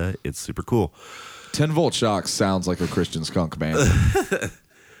 And it's super cool. 10 Volt Shock sounds like a Christian skunk band.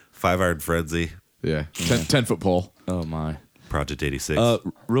 5 Iron Frenzy, Yeah. 10 foot pole. Oh, my. Project 86.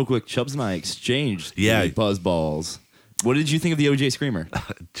 Real quick, Chubbs and I exchanged Yeah. buzz balls. What did you think of the OJ Screamer?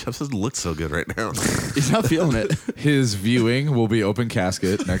 Chubbs doesn't look so good right now. He's not feeling it. His viewing will be open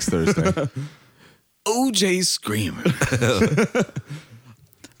casket next Thursday. OJ Screamer.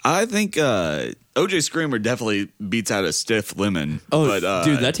 I think OJ Screamer definitely beats out a stiff lemon. Oh, but,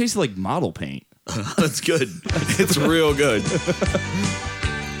 dude, that tasted like model paint. that's good. It's real good.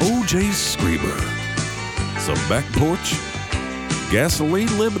 OJ Screamer. Some back porch.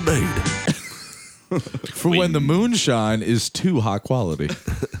 Gasoline lemonade. For when the moonshine is too high quality.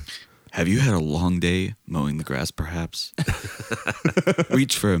 Have you had a long day mowing the grass, perhaps?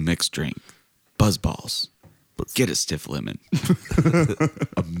 Reach for a mixed drink. Buzzballs. Get a stiff lemon.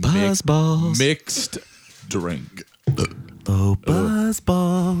 Buzzballs. Mixed drink. Oh,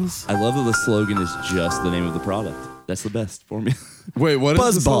 Buzzballs. I love that the slogan is just the name of the product. That's the best for me. Wait, what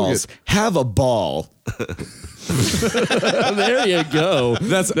is the slogan? Buzzballs. Have a ball. There you go.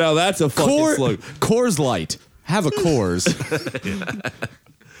 That's a fucking slogan. Coors Light. Have a Coors.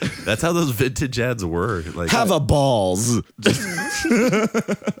 That's how those vintage ads were. Like, Have a balls.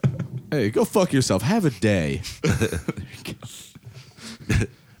 Hey, go fuck yourself. Have a day.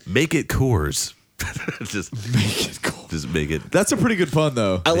 make it Coors. Just Make it cool. Just make it. That's a pretty good pun,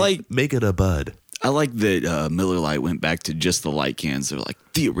 though. Make it a Bud. I like that Miller Lite went back to just the light cans. They're like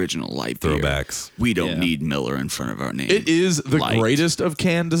the original light beer. Throwbacks. We don't need Miller in front of our name. It is the Light. greatest of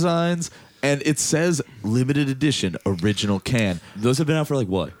can designs, and it says limited edition original can Those have been out for like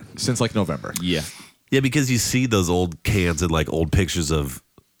what? since like November. Yeah. Yeah, because you see those old cans and like old pictures of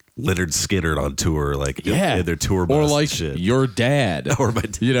Leonard Skinner on tour, like in their tour bus Or and like shit. your dad. Or my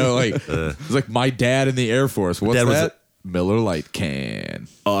dad. You know, like it's like my dad in the Air Force. What's Dad was that? Miller Lite can.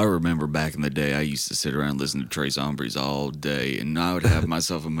 Oh, I remember back in the day, I used to sit around listening to Trace Hombres all day, and I would have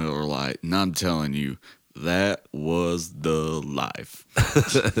myself a Miller Lite, and I'm telling you, that was the life.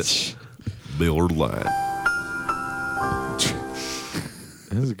 Miller Lite.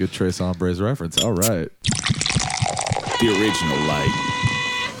 That was a good Trace Hombres reference. All right. The original light.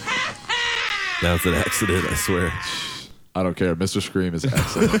 That was an accident, I swear. I don't care. Mr. Scream is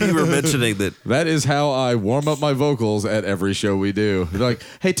excellent. You were mentioning that. That is how I warm up my vocals at every show we do. They're like,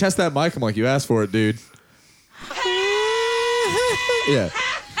 hey, test that mic. I'm like, you asked for it, dude. Yeah.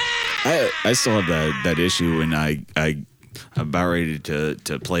 I still have that issue when I'm about ready to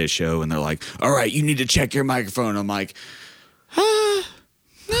play a show, and they're like, all right, you need to check your microphone. I'm like,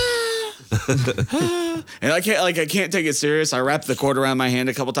 and I can't take it serious. I wrap the cord around my hand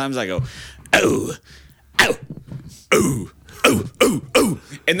a couple times. I go, oh, ow, ooh, ooh, ooh, ooh,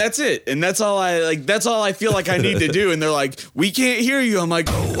 and that's it. And that's all I feel like I need to do. And they're like, we can't hear you. I'm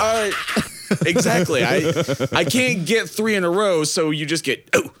like, all right, exactly. I can't get 3 in a row, so you just get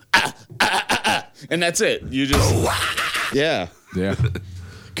and that's it. You just yeah.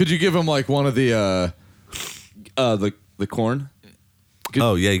 Could you give him like one of the corn?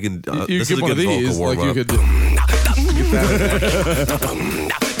 Oh, yeah, you can. you this give is a one of good these, vocal like warm-up. you could. Get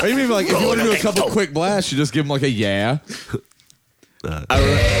that. Or even like if you want to do a couple quick blasts, you just give him like a yeah.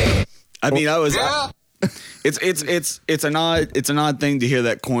 I mean, I was. It's an odd thing to hear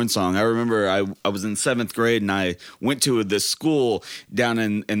that Korn song. I remember I was in 7th grade and I went to this school down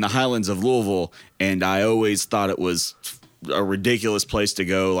in the Highlands of Louisville, and I always thought it was a ridiculous place to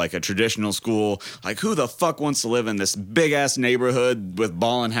go, like a traditional school. Like, who the fuck wants to live in this big ass neighborhood with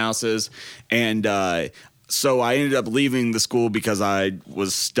ballin' houses? And So I ended up leaving the school because I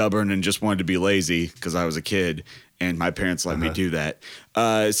was stubborn and just wanted to be lazy because I was a kid, and my parents let me do that.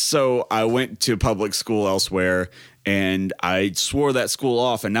 So I went to public school elsewhere, and I swore that school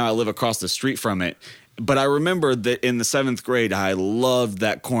off, and now I live across the street from it. But I remember that in the 7th grade, I loved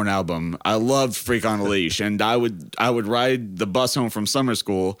that Korn album. I loved Freak on a Leash, and I would ride the bus home from summer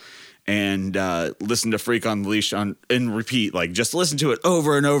school and listen to Freak on the Leash and repeat, like just listen to it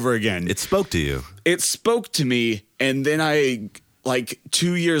over and over again. It spoke to you. It spoke to me, and then like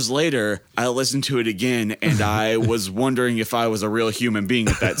 2 years later, I listened to it again, and I was wondering if I was a real human being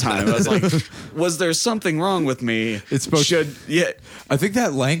at that time. I was like, was there something wrong with me? It spoke. I think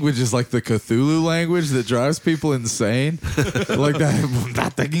that language is like the Cthulhu language that drives people insane. Like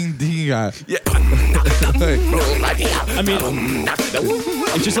that. Yeah. I mean,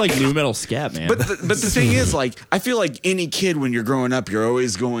 it's just like new metal scat, man. But the thing is, like, I feel like any kid when you're growing up, you're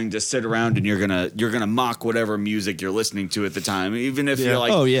always going to sit around and you're gonna mock whatever music you're listening to at the time, even if you're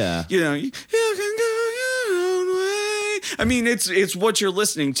like, oh yeah, you know, you can go your own way. I mean, it's what you're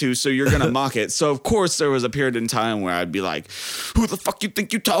listening to, so you're gonna mock it. So of course there was a period in time where I'd be like, "Who the fuck you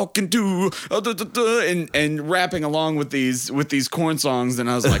think you talking to?" And rapping along with these Korn songs, and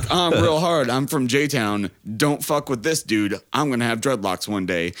I was like, "I'm real hard. I'm from J-Town. Don't fuck with this dude. I'm gonna have dreadlocks one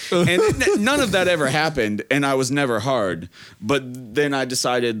day." And none of that ever happened, and I was never hard. But then I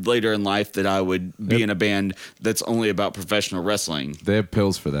decided later in life that I would be in a band that's only about professional wrestling. They have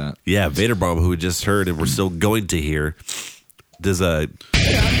pills for that. Yeah, Vaderbomb, who we just heard and we're still going to hear, does like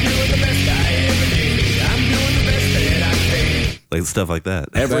stuff like that.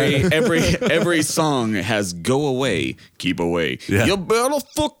 Every song has "Go away, keep away." Yeah. You better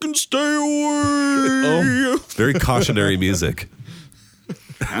fucking stay away. Very cautionary music.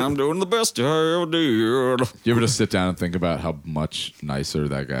 I'm doing the best I ever did. You ever just sit down and think about how much nicer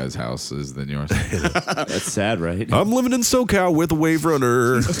that guy's house is than yours? That's sad, right? I'm living in SoCal with a Wave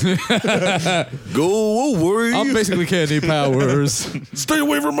Runner. Go away. I'm basically Candy Powers. Stay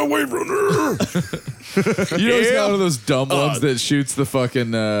away from my Wave Runner. You know, he's got one of those dumb ones that shoots the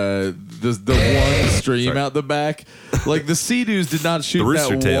fucking the one stream out the back. Like the Sea-Doos did not shoot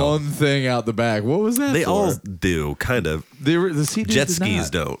Rooster that Tail. one thing out the back. What was that? They for? all do, kind of. The Sea-Doos Jet did skis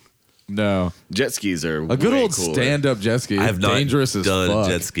not. don't. No, Jet skis are a good way old cooler. stand-up jet ski. I have not dangerous as done fuck.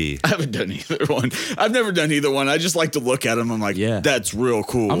 jet ski. I haven't done either one. I've never done either one. I just like to look at them. I'm like, Yeah. that's real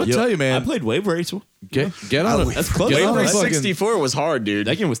cool. I'm gonna tell you, man. I played Wave Race. Get on a That's close. Get Wave on a Race fucking- 64 was hard, dude.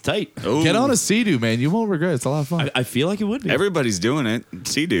 That game was tight. Ooh. Get on a Sea-Doo, man. You won't regret it. It's a lot of fun. I feel like it would be. Everybody's doing it.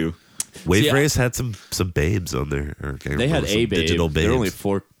 Sea-Doo. Wave See, Race had some babes on there. They had a babe. digital babes. There were only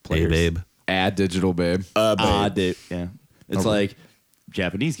 4 A players. babe. Add digital, babe. Yeah. It's like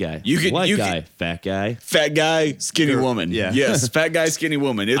Japanese guy, white guy, fat guy. Fat guy, skinny woman. Yeah. Yes, fat guy, skinny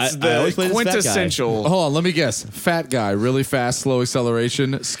woman. It's I always the played as fat guy. quintessential. Hold on, let me guess. Fat guy, really fast, slow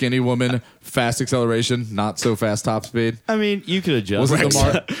acceleration. Skinny woman, fast acceleration, not so fast top speed. I mean, you could adjust. Was it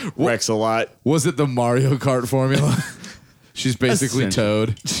the Rex a lot. Was it the Mario Kart formula? She's basically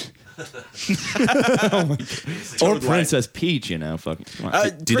Essentially. Toad. or Princess Peach, you know, fucking. Come on.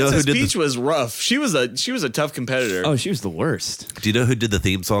 Do you know who Princess did Peach the- was rough. She was a tough competitor. Oh, she was the worst. Do you know who did the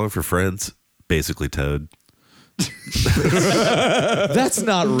theme song for Friends? Basically Toad. That's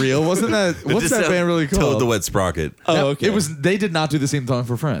not real. Wasn't that? What's that band really called? Toad the Wet Sprocket. Oh, okay. It was. They did not do the same song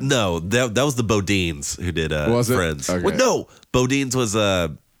for Friends. No, that was the Bodines who did Was it? Friends. Okay. Well, no, Bodines was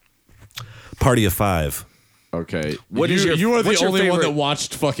Party of Five. Okay. What is your- You are the what's your only one favorite- that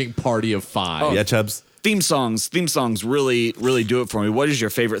watched fucking Party of Five. Yeah, Chubbs? Theme songs really do it for me. What is your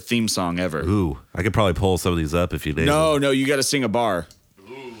favorite theme song ever? Ooh, I could probably pull some of these up if you name No, them. no, you got to sing a bar.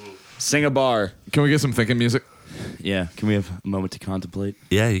 Sing a bar. Can we get some thinking music? Yeah. Can we have a moment to contemplate?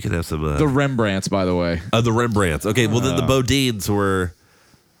 Yeah, you can have some. The Rembrandts, by the way. The Rembrandts. Okay, well, then the Bodines were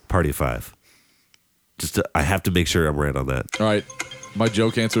Party of Five. I have to make sure I'm right on that. All right. My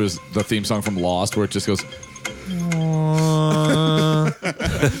joke answer is the theme song from Lost, where it just goes.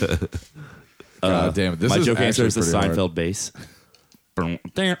 God damn it! This My is joke answer is the actually pretty hard. Seinfeld bass.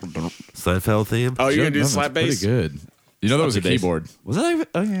 Seinfeld theme? Oh, you're going to do No, slap that's bass? Pretty good. You know that was a Bass. keyboard. Was that?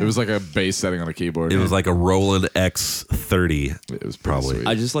 Oh, yeah. It was like a bass setting on a keyboard. It was like a Roland X30. It was probably. sweet.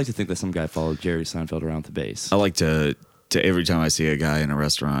 I just like to think that some guy followed Jerry Seinfeld around with the bass. I like to every time I see a guy in a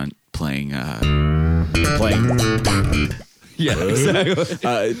restaurant playing Yeah,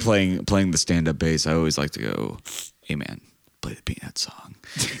 exactly. playing the stand-up bass, I always like to go, "Hey man, play the Peanut song."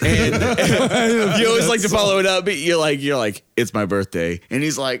 And you always like to follow it up. But you're like, it's my birthday, and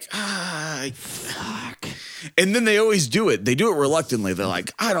he's like, fuck. And then they always do it. They do it reluctantly. They're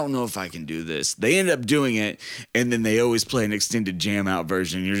like, I don't know if I can do this. They end up doing it, and then they always play an extended jam out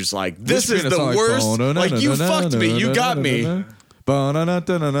version. You're just like, this is the worst. Like, you fucked me. You got me. That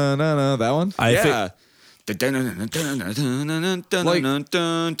one? Yeah.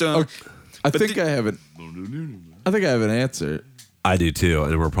 I think I have an answer. I do too,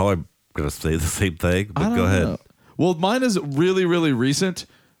 and we're probably going to say the same thing. But go ahead. Well, mine is really, really recent,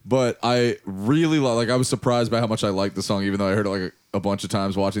 but I really like. I was surprised by how much I liked the song, even though I heard it like a bunch of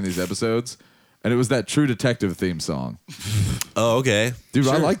times watching these episodes. And it was that True Detective theme song. Oh, okay. Dude,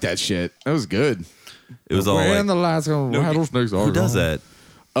 I like that shit. That was good. It was all like, When the last rattlesnakes are who does gone.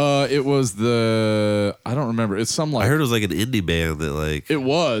 that? It was I don't remember. It's some like I heard it was like an indie band that like. it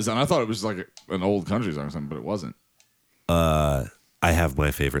was, and I thought it was like an old country song or something, but it wasn't. I have my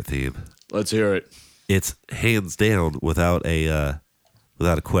favorite theme. Let's hear it. It's hands down without a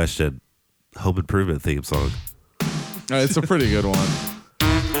question, Home Improvement theme song. It's a pretty good one.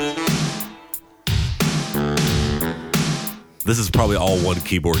 This is probably all one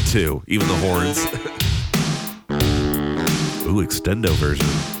keyboard too, even the horns. Ooh, extendo version.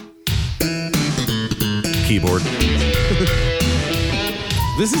 Keyboard.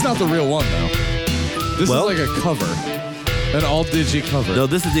 This is not the real one though. This is like a cover, an all digi cover. No,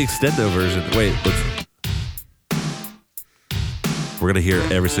 this is the extendo version. Wait, we're gonna hear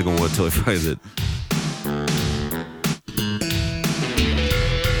every single one until we find it.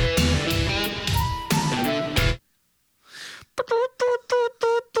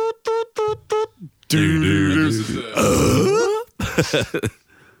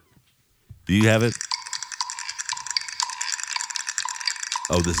 Do you have it?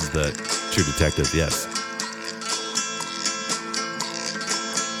 Oh, this is the True Detective. Yes.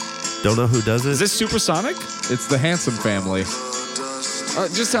 Don't know who does it. Is this Supersonic? It's the Handsome Family.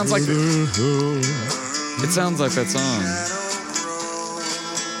 It just sounds like it sounds like that song.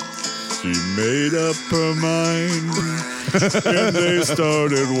 She made up her mind and they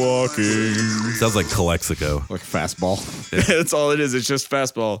started walking. Sounds like Calexico. Like fastball. That's all it is. It's just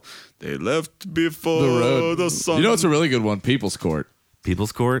fastball. They left before The road. the sun. You know what's a really good one? People's Court.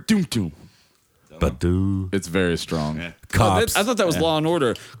 People's Court. Doom doom. Ba-doo. It's very strong. Oh, Cops. I thought that was Law and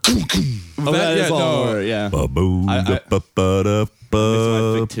Order. That is all. Yeah. Ba-boom. I- It's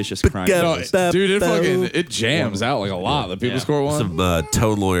my fictitious crime. Spaghetti. Dude, it jams out like a lot. The People's Court one. Some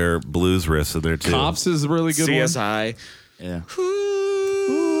Tone Lawyer blues riffs in there too. Cops is a really good one. CSI. Yeah.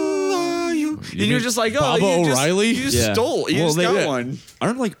 Who are you? And you're just like, oh, Baba you just, O'Reilly? you just Yeah. stole. You Well, just they got did. one.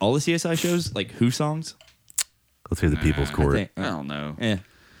 Aren't like all the CSI shows like Who songs? Let's hear the People's I Court. think. I don't know. Yeah.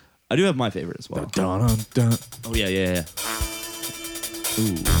 I do have my favorite as well. Dun, dun, dun. Oh yeah.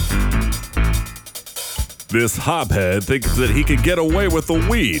 This hophead thinks that he can get away with the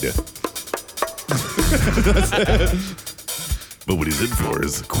weed. But what he's in for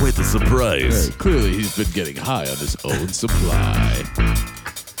is quite the surprise. Clearly, he's been getting high on his own supply.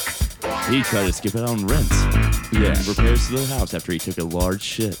 He tried to skip out on rent. Yeah. And repairs to the house after he took a large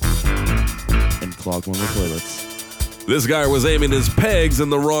shit and clogged one of the toilets. This guy was aiming his pegs in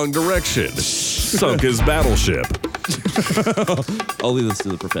the wrong direction. Sunk his battleship. I'll leave this to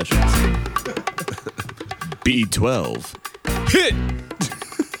the professionals. B12. Hit.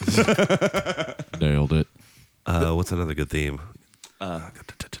 Nailed it. What's another good theme? Trying to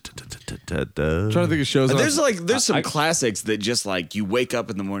think of shows. There's some classics that just like you wake up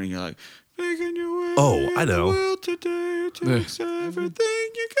in the morning, you're like, making your way. Oh, I know. in the world today takes everything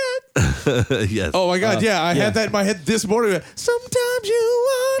you got. Yes. Oh my God! Yeah, I had that in my head this morning. Sometimes you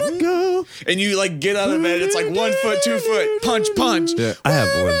wanna go. And you like get out of bed, it's like 1 foot, 2 foot, punch, punch. Yeah. I have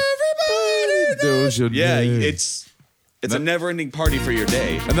one. Those your Yeah, name. it's a never-ending party for your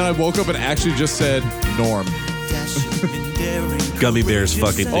day. And then I woke up and actually just said Norm. Gummy Bears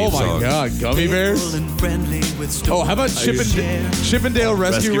fucking theme Oh my song. God, Gummy Bears. Oh, how about Chippendale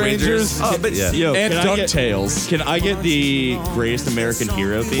Rescue Rangers Oh, but Yeah. Yo, and can I get- DuckTales? Can I get the Greatest American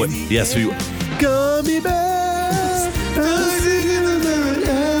Hero theme? What? Yes, we. Gummy Bears.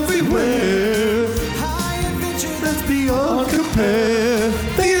 everywhere. That's beyond compare.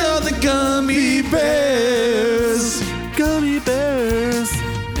 They are the Gummy Bears. Gummy Bears.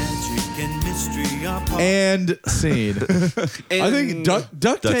 And scene. I think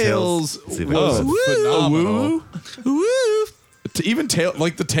DuckTales Let's see if I was can- phenomenal. Even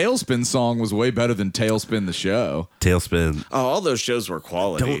the Tailspin song was way better than Tailspin the show. Tailspin. Oh, all those shows were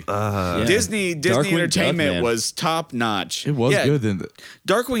quality. Don't. Disney Darkwing Entertainment Duck, man. was top notch. It was Yeah, good. Then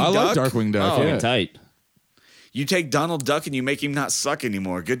Darkwing I Duck. like Darkwing Duck. Oh, yeah. Tight. You take Donald Duck and you make him not suck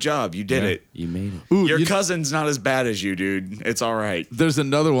anymore. Good job. You did it. You made it. Ooh, Your cousin's not as bad as you, dude. It's all right. There's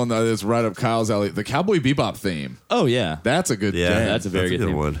another one that is right up Kyle's alley. The Cowboy Bebop theme. Oh yeah. That's a good Yeah, jam. that's a very good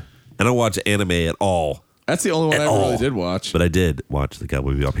theme. one. I don't watch anime at all, That's the only one At I ever all. really did watch. but I did watch the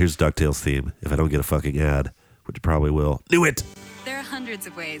Cowboy Bebop. Here's DuckTales theme. If I don't get a fucking ad, which I probably will. Do it. There are hundreds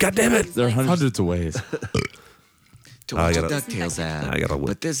of ways. God damn it. There are Hundreds of ways. To I watch a gotta- DuckTales ad. I gotta wait.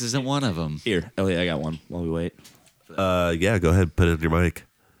 But this isn't one of them. Here, Elliot, I got one while we wait. Yeah, go ahead. Put it in your mic.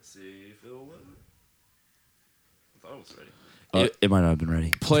 It might not have been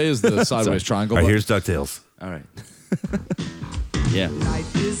ready. Play is the sideways triangle. All right, button. here's DuckTales. All right. Yeah.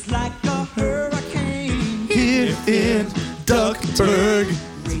 in Duckburg.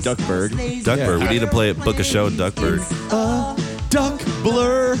 Duckburg. Duckburg. We need to play Book a Show in Duckburg. Duck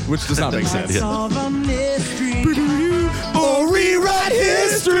blur. Which does not make sense. Yeah. Or rewrite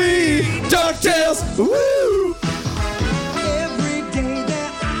history. DuckTales. Woo!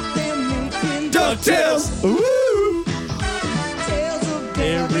 DuckTales. Woo!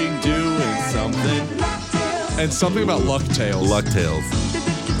 Daring doing something. And something about luck tales. LuckTales.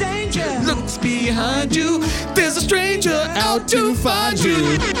 Looks behind you. There's a stranger out to find you.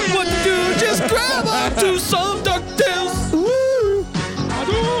 What to do? Just grab onto some DuckTales. Woo!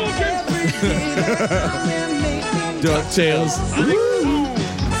 DuckTales. Woo!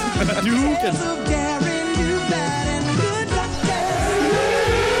 You can.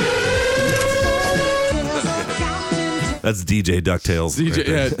 That's DJ DuckTales. DJ, right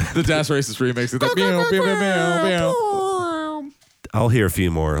there. yeah, the Das Racist remix. It's like, meow, meow, meow, meow, meow. I'll hear a few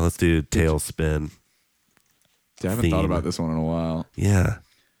more. Let's do Tailspin. I haven't thought Theme. about this one in a while. Yeah.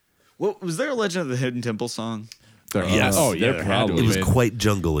 What was there a Legend of the Hidden Temple song? Yes. Oh, yeah. They're probably- It was man. quite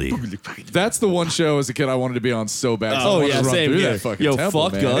jungly. That's the one show as a kid I wanted to be on so bad. I Oh, wanted yeah, to run same through here. that fucking Yo, temple,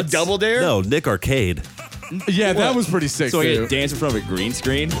 fuck man. Guts. Double Dare? No, Nick Arcade. Yeah, that was pretty sick, So I too. get dance in front of a green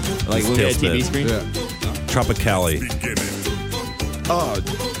screen, like looking at a TV Tailspin. screen. Yeah. Tropicali.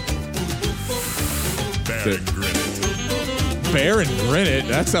 Bear and Grinnet.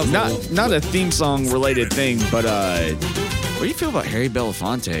 That sounds Not a theme song related thing, but what do you feel about Harry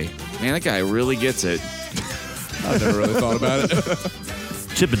Belafonte? Man, that guy really gets it. I've never really thought about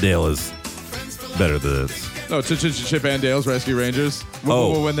it. Chippendale is better than this. Oh, Chip and Dale's Rescue Rangers.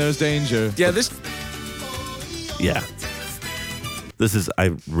 Oh. When there's danger. Yeah, this Yeah. This is,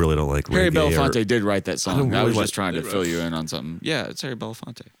 I really don't like Harry reggae or- Belafonte did write that I don't song. I, really was like- just trying to fill you in on something. Yeah, it's Harry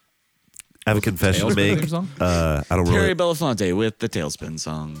Belafonte. I have a confession to Tailspin make. theme song? I don't Harry really. Belafonte with the Tailspin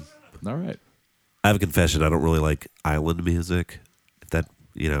song. All right. I have a confession. I don't really like island music. If that,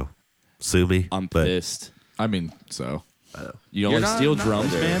 sue me. I'm but pissed. I mean, so. You don't You're like not- steel not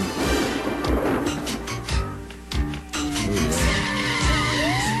drums, there. man?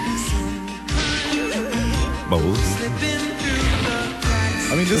 Oh,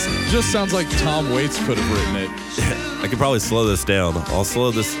 I mean, this just sounds like Tom Waits could have written it. I could probably slow this down. I'll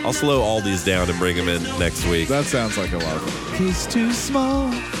slow all these down and bring them in next week. That sounds like a lot of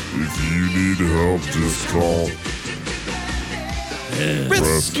fun. If you need help, just call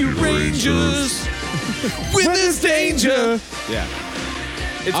Rescue Rangers. When there's danger. Yeah.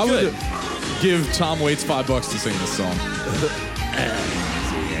 It's I good. would give Tom Waits $5 to sing this song.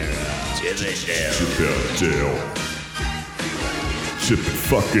 Chip out Dale. Chip and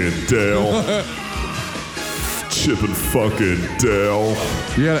fucking Dale. Chip and fucking Dale.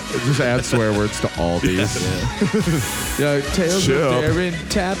 You gotta just add swear words to all these. Yeah, Tales Chip. of Daring,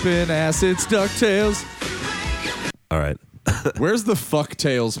 tapping acids, DuckTales. All right. Where's the Fuck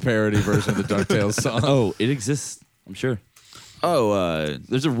Tales parody version of the DuckTales song? Oh, it exists. I'm sure. Oh,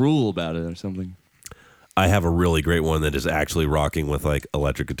 There's a rule about it or something. I have a really great one that is actually rocking with like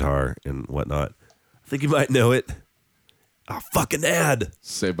electric guitar and whatnot. I think you might know it. Fucking ad.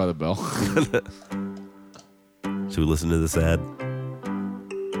 Saved by the Bell. Should we listen to this ad?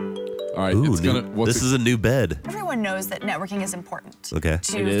 All right, Ooh, it's gonna. this is a new bed. Everyone knows that networking is important. Okay. It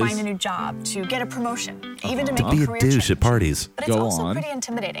To is. find a new job, to get a promotion, even to make Be a a career douche change. at parties. But it's Go also on. pretty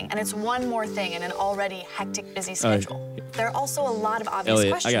intimidating, and it's one more thing in an already hectic, busy schedule. There are also a lot of obvious Elliot,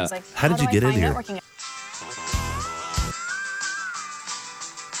 I questions got- like, How did do you I get in find here? networking?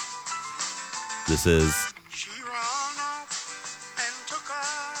 This is She ran off and took her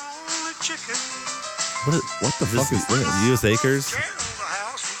only chicken. what the fuck is this? U.S. Acres. Tell the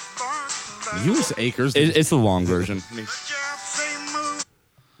house was burnt down. U.S. Acres. It's the long version. The job say move.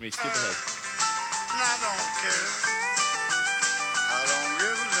 Skip ahead. And I don't care. I don't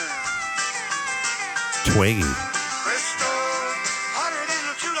give a damn. Twangy. Presto, hotter than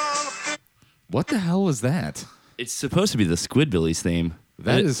a $2 bill. What the hell was that? It's supposed to be the Squidbillies theme.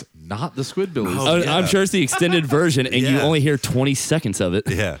 That And is not the Squidbillies. Oh, yeah. I'm sure it's the extended version, and you Yeah. only hear 20 seconds of it.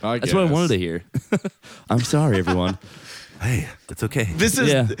 Yeah. That's what I wanted to hear. I'm sorry, everyone. Hey, it's okay. This is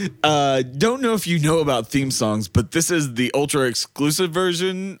Yeah. don't know if you know about theme songs, but this is the ultra exclusive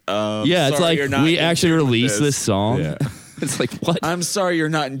version. Yeah, it's Sorry like You're Not we in actually Tune with released this song. Yeah. It's like, what? I'm sorry you're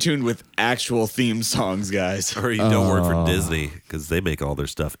not in tune with actual theme songs, guys. Or you don't work for Disney because they make all their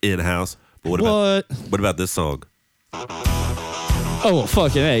stuff in house. But what about this song? Oh, well,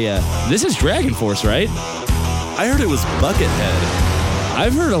 fucking A, yeah. This is Dragon Force, right? I heard it was Buckethead.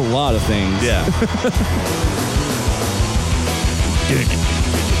 I've heard a lot of things. Yeah.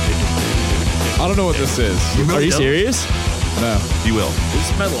 I don't know what this is. Are you serious? No. You will. Is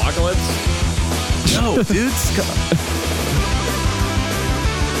this Metalocalypse? No, dude.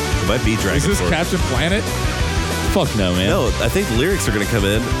 It might be Dragon Is this Force. Captain Planet? Fuck no, man. No, I think the lyrics are going to come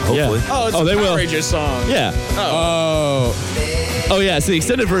in, hopefully. Yeah. Oh, it's Oh, a they Power will. Rangers song. Yeah. Oh. Oh, yeah. It's the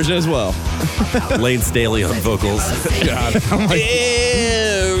extended version as well. Lane Staley on vocals. God.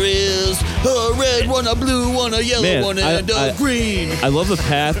 There is a red one, a blue one, a yellow Man, one, and a green. I love the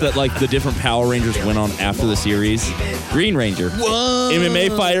path that like the different Power Rangers went on after the series. Green Ranger, One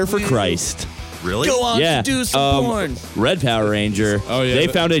MMA fighter for Christ. Really? Go on Yeah. to do some porn. Red Power Ranger. Oh, yeah, They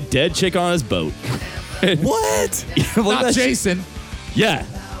but- found a dead chick on his boat. What? Not Jason. Yeah.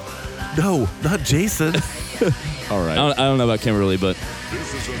 No, not Jason. All right. I don't know about Kimberly, but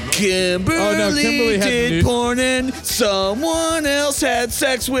Kimberly, Oh, no, Kimberly had the did new- porn and someone else had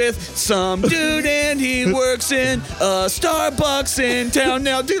sex with some dude and he works in a Starbucks in town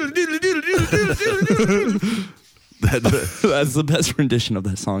now. Doodle, doodle, doodle, doodle, doodle, doodle, doodle. that's the best rendition of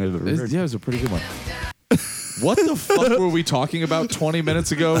that song I've ever heard. Yeah, it was a pretty good one. What the fuck were we talking about 20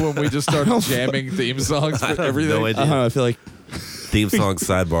 minutes ago when we just started jamming theme songs for have everything? no idea. I don't know. I feel like Theme song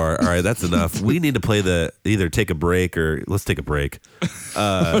sidebar. All right, that's enough. We need to play either take a break or let's take a break.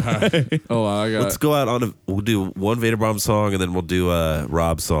 Oh, I Let's go out on we'll do one Vader Bomb song and then we'll do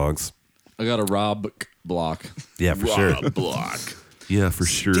Rob songs. got a Rob block. Yeah, for sure. Rob Block. Yeah, for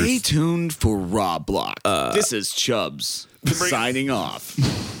sure. Stay tuned for Rob Block. This is Chubbs signing off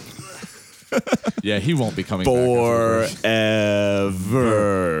Yeah, he won't be coming back.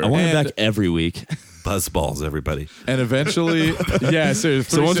 forever. I want him And- back every week. Buzzballs, everybody. And eventually, yeah, seriously.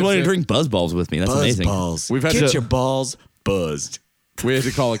 Someone's wanting to drink Buzz Balls with me. That's amazing. Balls. We've had Get to- your balls buzzed. We had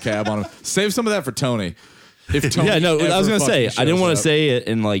to call a cab on him. Save some of that for Tony. If Tony Yeah, no, I was ever gonna say fucking I didn't shows want up. to say it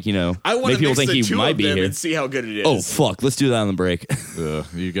and like I want make to people mix think the he two might of be them here. and see how good it is. Oh fuck, let's do that on the break. Ugh,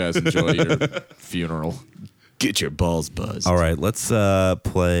 you guys enjoy your funeral. Get your balls buzzed. All right, let's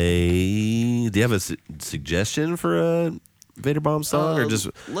play. Do you have a suggestion for a Vader Bomb song or just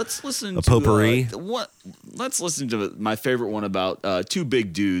let's listen a to potpourri? Let's listen to my favorite one about two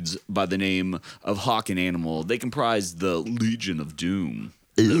big dudes by the name of Hawk and Animal. They comprise the Legion of Doom.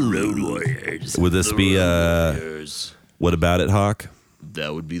 The Road Warriors. Would this be Warriors. What About It, Hawk?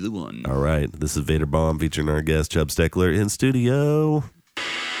 That would be the one. All right, this is Vader Bomb featuring our guest Chubb Steckler in studio.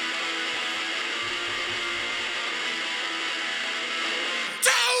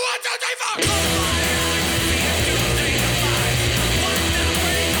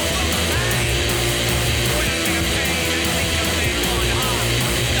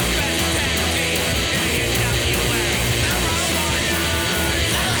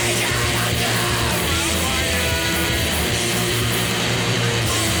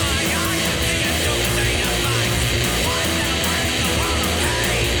 One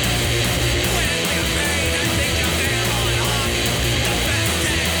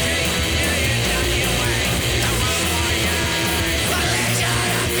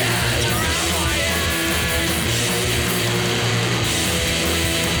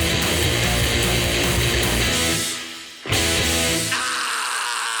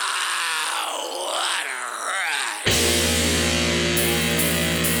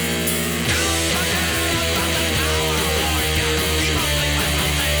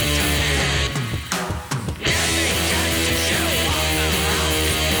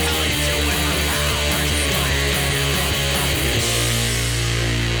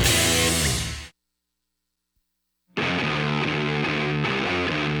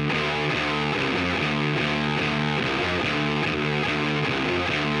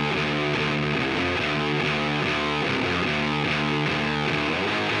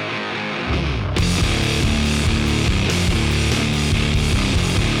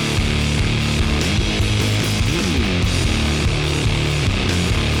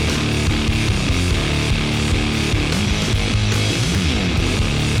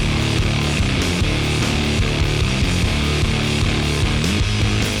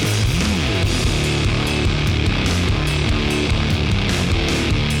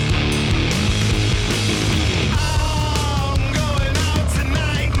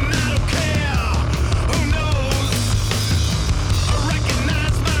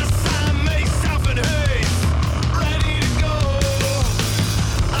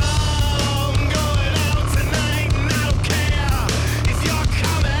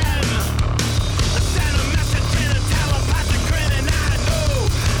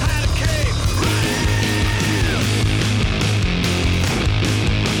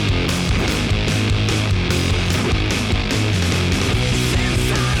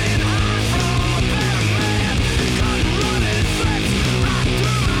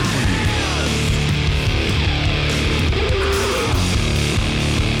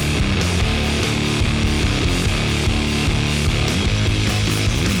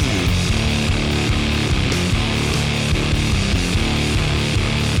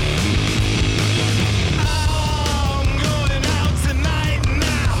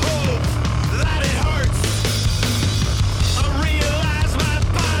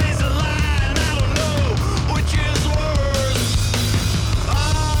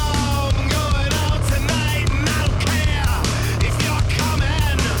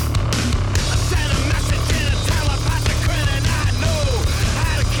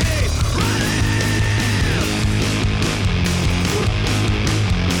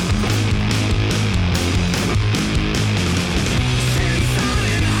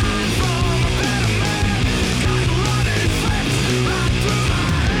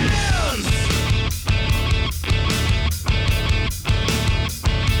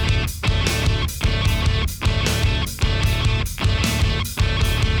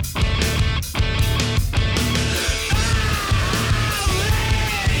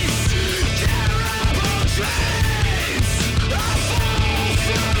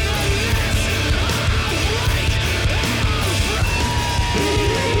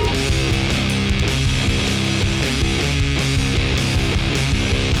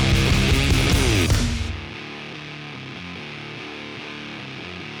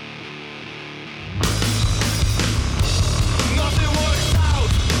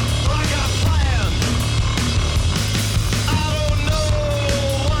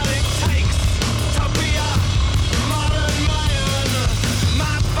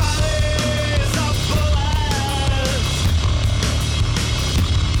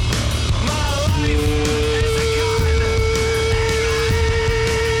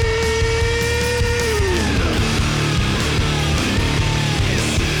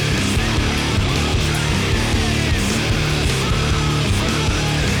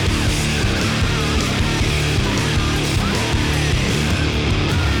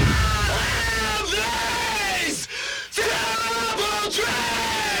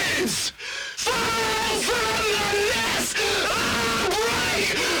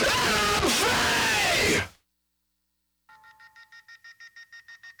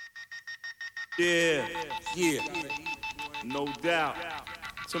Yeah, no doubt.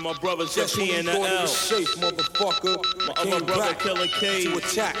 To my brothers up here in the L. Shape, motherfucker. My other brother Killer K. To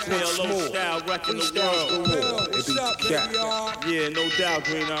attack once PLO more. style, wrecking the world. It beat the cat. Yeah, no doubt,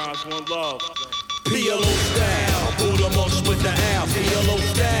 Green Eyes, one love. PLO style, Buddha monks with the L. PLO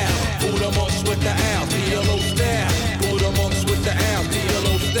style, Buddha monks with the L. PLO style, Buddha monks with the L.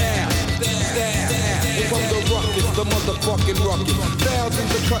 PLO style. From the ruckus, the motherfucking ruckus.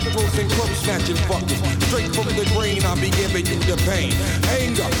 Thousands of cutthroats and crumb snatching fuckers. Straight from the green, I be giving you the pain.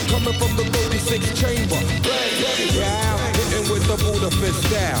 Anger coming from the 36 chamber. Bang, bang, yeah, hitting with the Buddha fist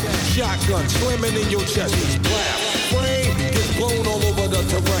style. Shotgun slamming in your chest, he's proud. Brain gets blown all over the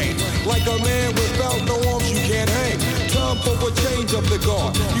terrain. Like a man without no arms, you can't hang. Time for a change of the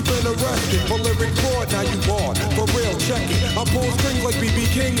guard. You've been arrested for lyric fraud, now you barred. For real, check it. I pull strings like B.B.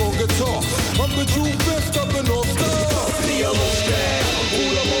 King on guitar. I'm the true fist of the North Star. PLO style,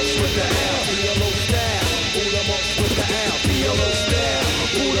 Buddha monks with the L. PLO style, Buddha monks with the L. PLO style,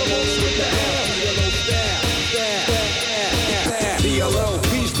 Buddha monks with the L. PLO style. PLO,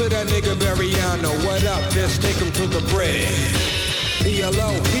 peace to that nigga Bariano. What up, fist? Take him to the bridge.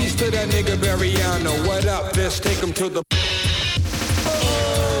 PLO, peace to that nigga Bariano. What up, fist? Take him to the.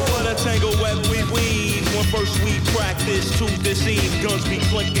 What a tangle web we weave. When first we practice, truth deceive. Guns be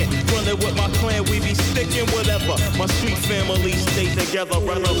clicking. Running with my clan, we be sticking. Whatever. My street family stay together.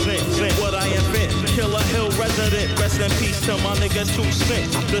 Represent what I invent. Killer Hill resident. Rest in peace to my niggas 2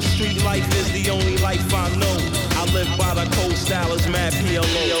 cents. The street life is the only life I know. I live by the cold style as mad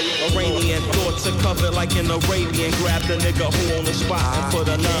PLO. Iranian thoughts are covered like an Arabian. Grab the nigga who on the spot and put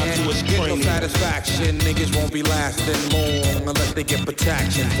a 9 to his Get no cranium. satisfaction, niggas won't be lasting long unless they get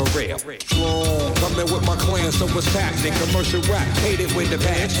protection for real. Strong, coming with my clan, so what's happening? Commercial rap, hate it with the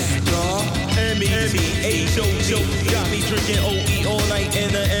passion. MET-H-O-G. Got me drinking OE all night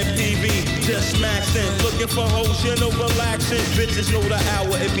in the MPV. Just maxing, looking for hoes, you know, relaxing. Bitches know the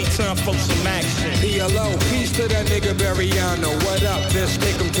hour, it be time for some action. PLO, peace to that nigga Bariano. What up, bitch?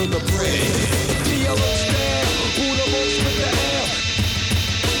 Take him to the bridge. PLO style, Buddha monks with the L.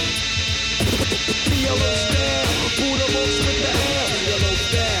 PLO style, Buddha monks with the L. PLO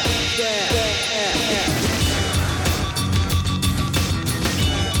style,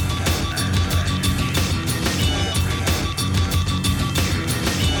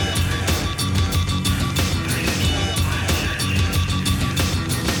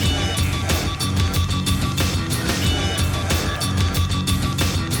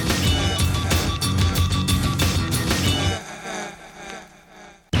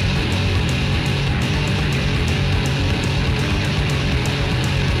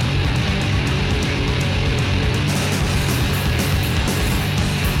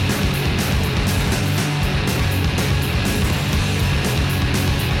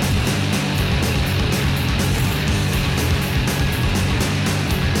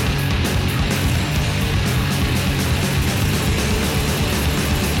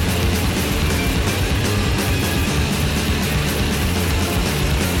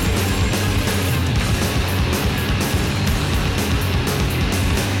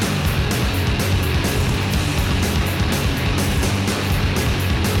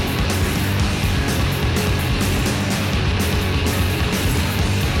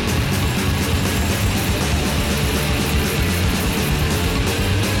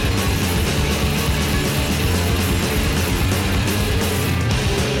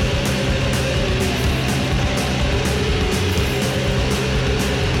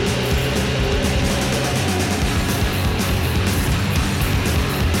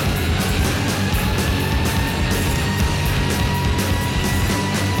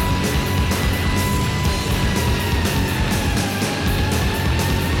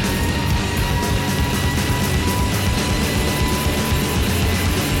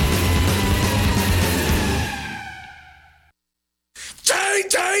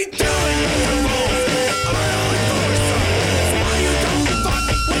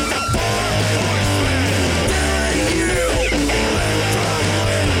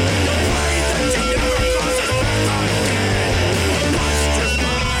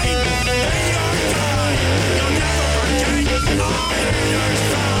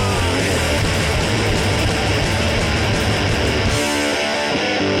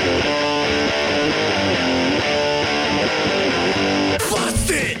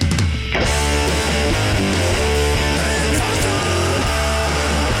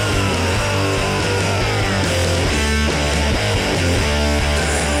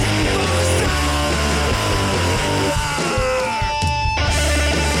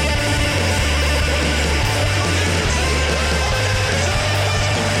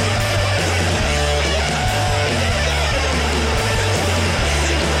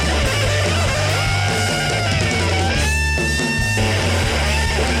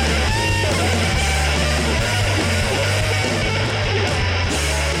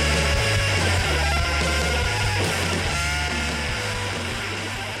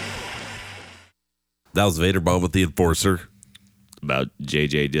 That was Vader Bomb with the Enforcer. About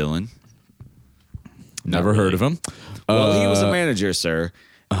J.J. Dillon. Never heard of him. Well, he was a manager, sir.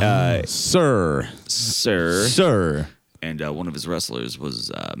 Sir. Sir. And one of his wrestlers was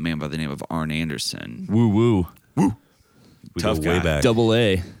a man by the name of Arn Anderson. Woo woo. We Tough go way guy. back. Double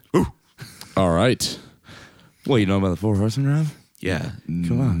A. All right. Well, you know about the Four Horsemen, Rob? Yeah.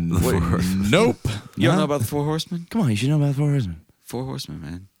 Come on. Nope. You don't know about the Four Horsemen? Come on, you should know about the Four Horsemen. Four Horsemen,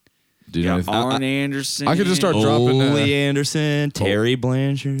 man. Do you know anything? Arn Anderson. I could just start dropping. Ole Anderson, Terry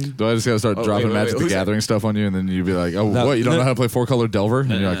Blanchard. Do I just gotta start dropping wait, Magic the who's that? Gathering stuff on you, and then you'd be like, "Oh, No, what? You don't no. know how to play Four Color Delver?" And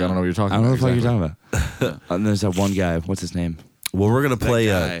you're like, "I don't know what you're talking I don't know about." what the fuck you're talking about. And there's that one guy. What's his name? Well, we're gonna play.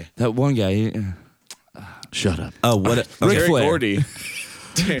 Guy. That one guy. Shut up. What? Ric Terry Flair. Gordy.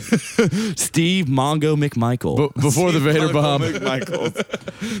 Steve Mongo McMichael. Before the Vader Bomb,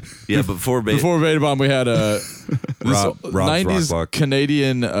 Yeah, before before Vader Bomb, we had this Rob's 90s Rock Block.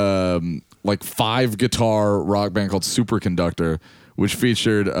 Canadian like 5-guitar rock band called Superconductor, which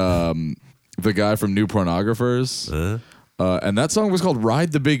featured the guy from New Pornographers, and that song was called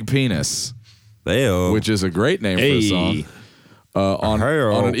 "Ride the Big Penis," Heyo. which is a great name for a song. On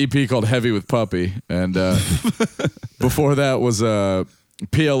an EP called Heavy with Puppy. And before that was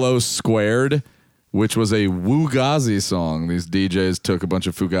PLO Squared, which was a Fugazi song. These DJs took a bunch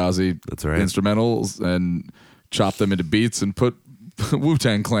of Fugazi That's right. instrumentals and chopped them into beats and put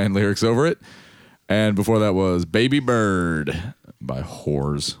Wu-Tang Clan lyrics over it. And before that was Baby Bird by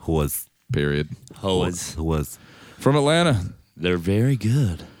Whores. Who was? Period. Who was? From Atlanta. They're very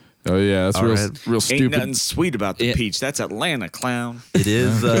good. Oh, yeah. That's All real, right. real Ain't stupid. nothing sweet about the peach. That's Atlanta, clown. It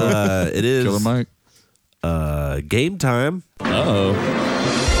is. It is. Killer Mike. Game time. Uh-oh.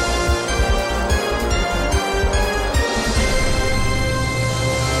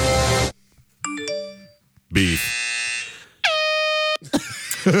 Beef.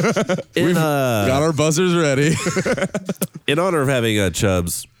 Got our buzzers ready. In honor of having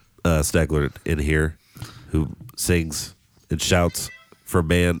Chubbs Stegler in here, who sings and shouts for a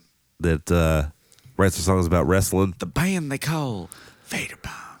band that writes the songs about wrestling. The band they call Vader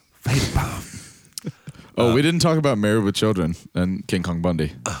Bomb. Vader Bomb. Oh, we didn't talk about Married with Children and King Kong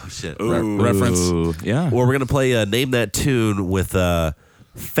Bundy. Oh shit! Reference. Ooh, yeah. Well, we're gonna play Name That Tune with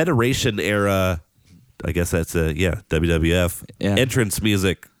Federation era. I guess that's WWF entrance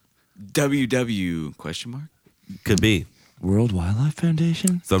music. WW question mark? Could be. World Wildlife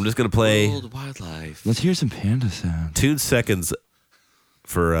Foundation? So I'm just gonna play World Wildlife. Let's hear some panda sound. 2 seconds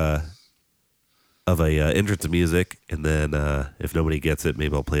for of a entrance music, and then if nobody gets it,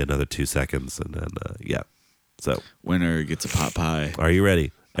 maybe I'll play another 2 seconds, and then yeah. So Winner gets a pot pie. are you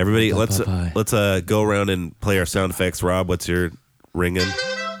ready? Everybody, Pot let's pie. go around and play our sound effects. Rob, what's your ringing?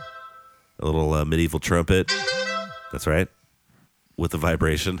 A little medieval trumpet. That's right. With the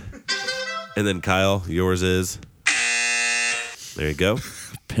vibration. And then Kyle, yours is. There you go.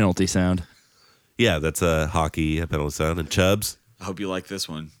 Penalty sound. Yeah, that's a hockey penalty sound. And Chubbs, I hope you like this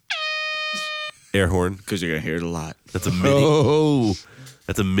one air horn. because you're going to hear it a lot. That's a MIDI. Oh.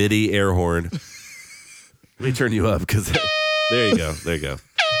 That's a MIDI air horn. Let me turn you up because there you go. There you go.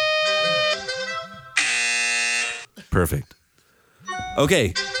 Perfect.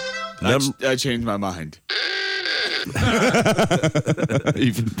 Okay. I changed my mind.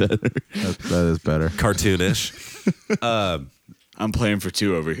 Even better. That is better. Cartoonish. I'm playing for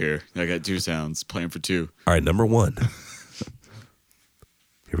 2 over here. I got 2 sounds. Playing for 2. All right, number 1.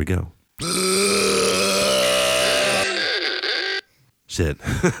 Here we go. Shit.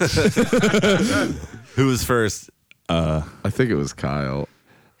 Who was first? I think it was Kyle.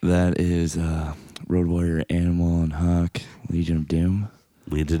 That is Road Warrior Animal and Hawk, Legion of Doom.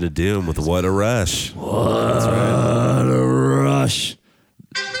 Legion of Doom with What a Rush. What a rush.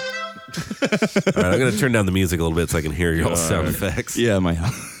 All right, I'm going to turn down the music a little bit so I can hear y'all's sound effects. Yeah, my.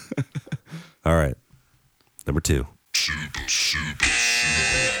 All right. Number 2.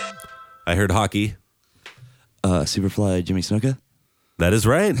 I heard hockey. Superfly Jimmy Snuka. That is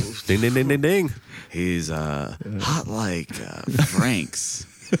right. Ding, ding, ding, ding, ding. He's hot like Frank's.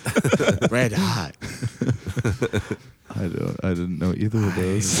 Red hot. I didn't know either of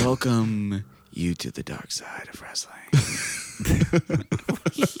those. Welcome you to the dark side of wrestling.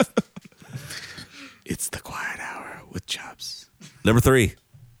 It's the quiet hour with Chubbs. Number 3.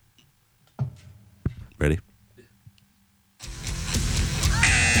 Ready?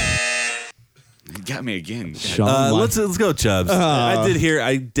 He got me again. Let's go, Chubbs. I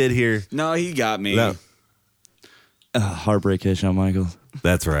did hear. No, he got me. No. Heartbreak Kid, Shawn Michaels.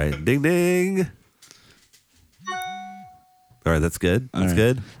 That's right. Ding, ding. All right, that's good. That's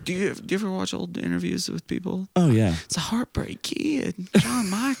good. Do you ever watch old interviews with people? Oh yeah. It's a heartbreak kid, Shawn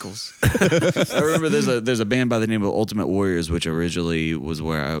Michaels. I remember there's a band by the name of Ultimate Warriors, which originally was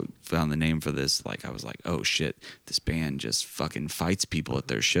where I found the name for this. Like I was like, oh shit, this band just fucking fights people at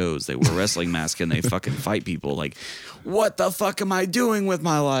their shows. They wear wrestling masks and they fucking fight people. Like, what the fuck am I doing with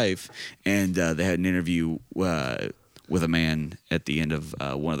my life? And they had an interview with a man at the end of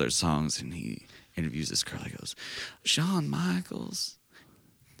one of their songs, and he interviews this girl. He goes, Shawn Michaels,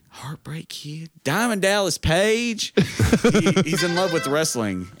 heartbreak kid, Diamond Dallas Page. He's in love with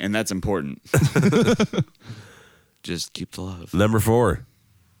wrestling, and that's important. Just keep the love. Number 4.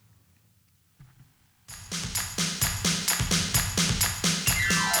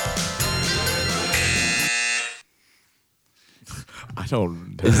 I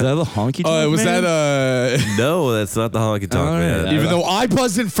don't. Is that the honky tonk? Was man? that No, that's not the honky tonk All right. man. Even though I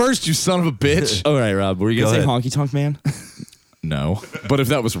buzzed in first, you son of a bitch. All right, Rob. Were you gonna Go say ahead. honky tonk man? No, but if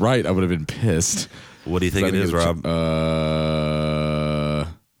that was right, I would have been pissed. What do you think it is, Rob?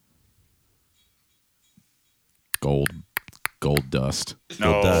 Gold dust.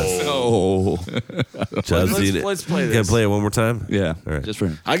 Gold Dust. Oh, Chubbs, Let's play Can I this. play it one more time? yeah. All right. Just for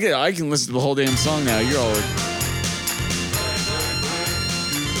him. I can listen to the whole damn song now. You're all.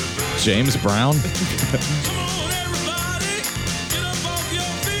 James Brown.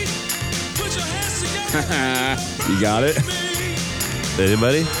 You got it.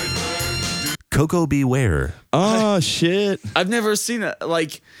 Anybody? Coco Beware. Oh shit. I've never seen it.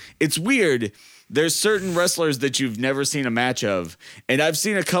 Like, it's weird. There's certain wrestlers that you've never seen a match of, and I've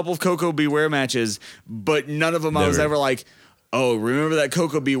seen a couple of Coco Beware matches, but none of them I was Never. ever like, oh, remember that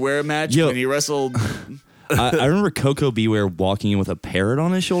Coco Beware match Yo. when he wrestled? I remember Coco Beware walking in with a parrot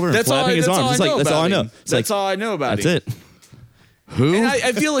on his shoulder and That's all. flapping his That's all arms. I It's know like that's all I about know. him. It's That's like all I know about that's him. it. Who? And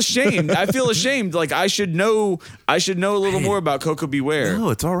I feel ashamed. I feel ashamed. Like I should know a little more about Coco Beware. No,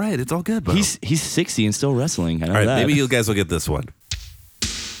 it's all right. It's all good, bro. He's 60 and still wrestling. I know all right, that. maybe you guys will get this one.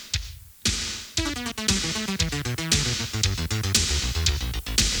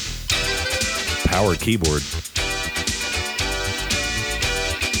 Power keyboard.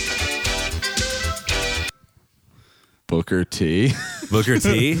 Booker T. Booker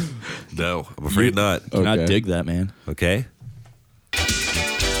T? No, I'm afraid not. Can I Okay. dig that, man? Okay.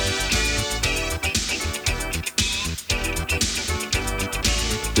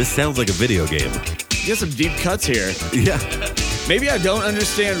 This sounds like a video game. You got some deep cuts here. Yeah. Maybe I don't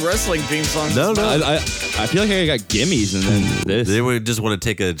understand wrestling theme songs. No, as no. much. I feel like I got gimmies and then this. They would just want to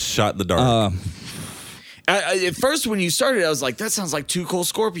take a shot in the dark. At first, when you started, I was like, that sounds like Too Cold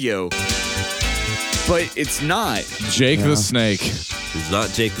Scorpio. But it's not. Jake the Snake. He's not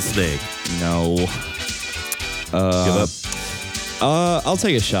Jake the Snake. No. Give up. I'll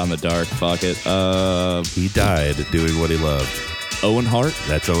take a shot in the dark. Fuck it. He died doing what he loved. Owen Hart.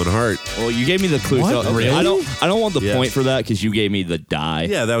 That's Owen Hart. Well, you gave me the clue. What? So, okay, Really? I don't want the Yeah. point for that because you gave me the die.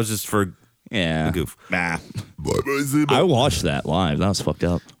 Yeah, that was just for Yeah. the goof. Nah. I watched that live. That was fucked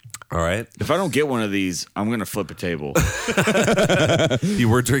up. All right. If I don't get one of these, I'm going to flip a table. You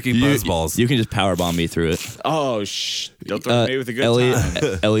were drinking buzz balls. You can just powerbomb me through it. Oh, don't throw me with a good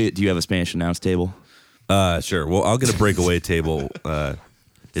time. Elliot, do you have a Spanish announce table? Sure. Well, I'll get a breakaway table.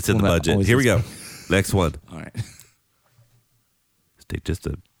 It's in the Well, that budget. always Here we is. go. Next one. All right. Let's take just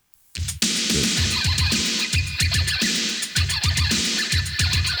a.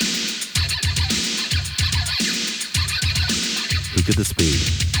 Who could this be?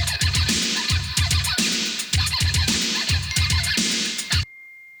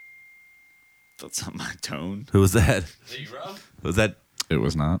 That's not my tone. Who was that? Was that It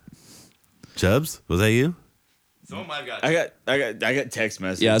was not. Chubbs? Was that you? I got text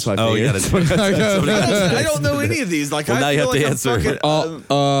messages. Yeah, that's what I Oh, you figured. got it. I don't know any of these. Like, Well, now I you feel have to like I'm answer.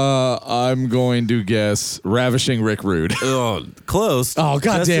 fucking, I'm going to guess Ravishing Rick Rude. Oh, close. Oh,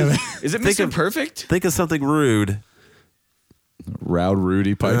 God damn it. is it Think Mr. of- Perfect? Think of something rude. Rowd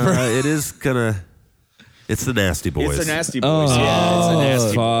Rudy Piper. It is kind of. It's the Nasty Boys. It's the Nasty Boys. Yeah, it's the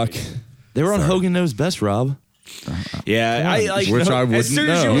Nasty fuck. Boys. They were on Hogan Knows Best, Rob. Yeah, I like. Which I as wouldn't soon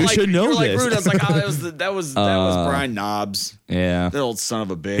as know. you, were You like, should know you were like this. rude, I was like, oh, that was Brian Knobs. Yeah. That old son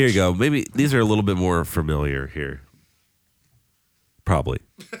of a bitch. Here you go. Maybe these are a little bit more familiar here. Probably.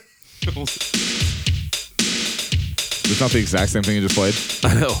 It's not the exact same thing you just played.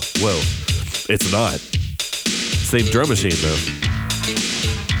 I know. Well, it's not. Same drum machine though.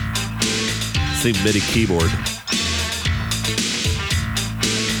 Same MIDI keyboard.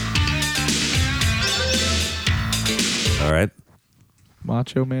 All right.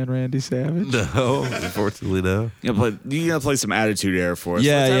 Macho Man Randy Savage? No, unfortunately, no. You gotta play some Attitude Era for us.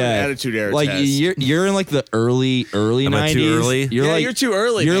 Yeah, Let's have yeah. an Attitude Era Like test. you're in like the early Am I 90s. too early? You're too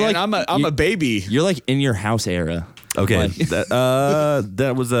early. You're man. like I'm a baby. You're like in your house era. Okay, Like-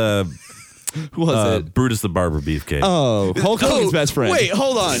 that was Who was it? Brutus the Barber Beefcake. Oh, Hulk Hogan's best friend. Wait,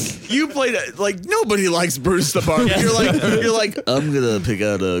 hold on. You played like nobody likes Brutus the Barber. You're like I'm gonna pick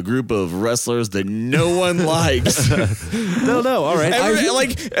out a group of wrestlers that no one likes. No. All right.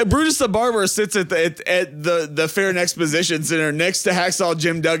 Brutus the Barber sits at the Fair and Exposition Center next to Hacksaw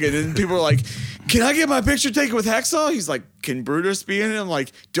Jim Duggan, and people are like, "Can I get my picture taken with Hacksaw?" He's like, "Can Brutus be in it?" I'm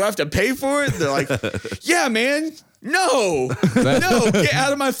like, "Do I have to pay for it?" They're like, "Yeah, man." No, get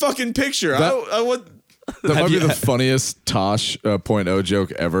out of my fucking picture. I want. That might be the funniest Tosh .0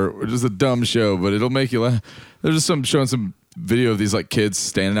 joke ever, which is a dumb show, but it'll make you laugh. There's just showing some video of these like kids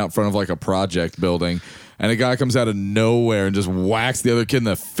standing out front of like a project building, and a guy comes out of nowhere and just whacks the other kid in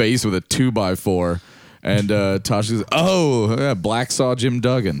the face with a 2x4. And Tosh says, "Oh, yeah, Black Saw Jim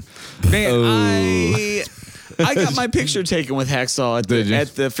Duggan." Man, I got my picture taken with Hacksaw at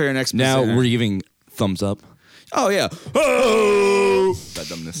the Fair and Exposition. Now Center. we're giving thumbs up. Oh yeah. Oh. That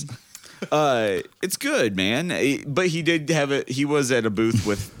dumbness. It's good, man. But he did have it. He was at a booth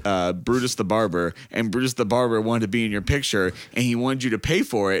with Brutus the Barber, and Brutus the Barber wanted to be in your picture, and he wanted you to pay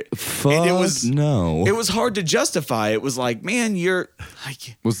for it. And it was no. It was hard to justify. It was like, man, you're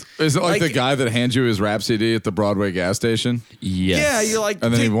like. Is it like the guy that hands you his rap CD at the Broadway gas station? Yes. Yeah, you're like.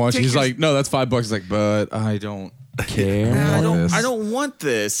 And then he's your- like, "No, that's $5." He's like, "But I don't care. I don't want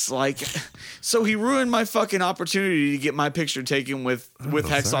this." Like, so he ruined my fucking opportunity to get my picture taken with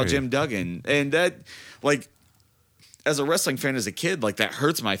Hacksaw sorry. Jim Duggan, and that, like, as a wrestling fan as a kid, like that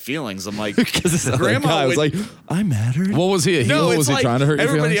hurts my feelings. I'm like, Because this other guy was like, I mattered. What was he? A heel? No, it's Was he like trying to hurt your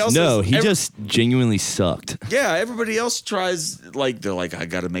everybody feelings? else. No, he just genuinely sucked. Yeah, everybody else tries. Like, they're like, I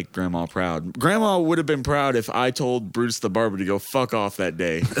got to make Grandma proud. Grandma would have been proud if I told Brutus the Barber to go fuck off that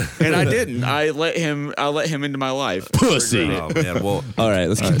day, and I didn't. I let him into my life. Pussy. Oh man. Well, All right,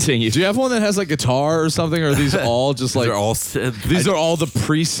 let's continue. Do you have one that has like guitar or something, or are these all just like they're all. these are all the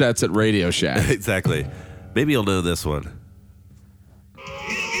presets at Radio Shack? Exactly. Maybe you'll know this one.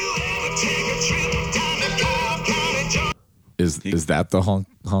 Is that the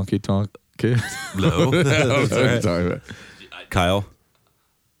honky tonk kid? No. That's what I'm talking about. Kyle.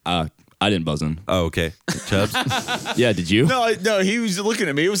 I didn't buzz in. Oh, okay. Chubbs. Yeah, did you? No, he was looking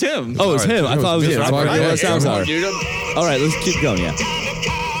at me. It was him. Oh, it was him. I thought it was him. That's why I That sounds Come on, hard. dude. All right, let's keep going. Yeah.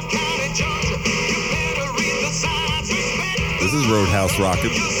 This is Roadhouse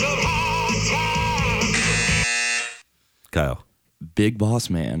Rockin'. Kyle. Big Boss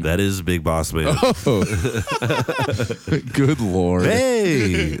Man. That is Big Boss Man. Oh, good lord!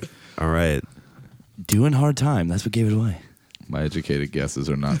 Hey. All right. Doing Hard Time. That's what gave it away. My educated guesses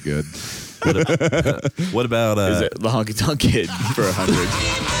are not good. What about Is it the Honky Tonk Kid for 100?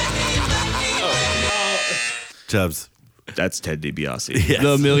 Chubbs? That's Ted DiBiase. Yes.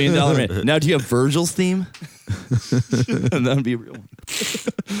 The $1 Million Man. Now, do you have Virgil's theme? That would be a real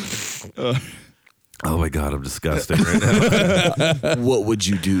one. Oh my God, I'm disgusting right now. What would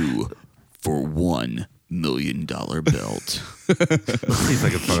you do for $1 million belt? He's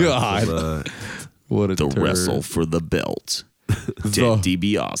like a fun. God. What a To turd. wrestle for the belt. Ted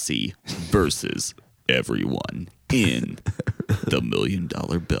DiBiase versus everyone in the $1 million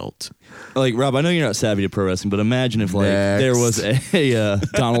belt. Like, Rob, I know you're not savvy to pro wrestling, but imagine if, like, Next. there was a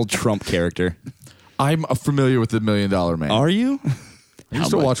Donald Trump character. I'm familiar with the $1 Million Man. Are you? I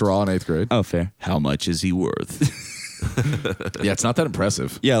used to watch Raw in 8th grade. Oh, fair. How much is he worth? Yeah, it's not that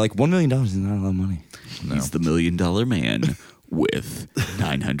impressive. Yeah, like $1 million is not a lot of money. He's the $1 Million Man with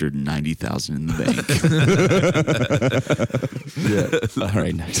 $990,000 in the bank. Yeah. All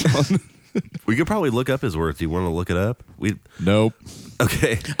right, next one. We could probably look up his worth. Do you want to look it up? Nope.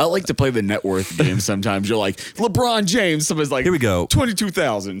 Okay. I like to play the net worth game sometimes. You're like, LeBron James. Somebody's like, Here we go.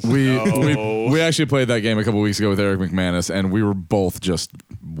 22,000. We actually played that game a couple weeks ago with Eric McManus, and we were both just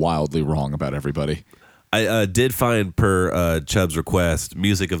wildly wrong about everybody. I did find, per Chubb's request,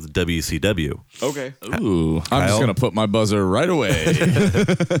 music of the WCW. Okay. Ooh. I'm Kyle? just going to put my buzzer right away.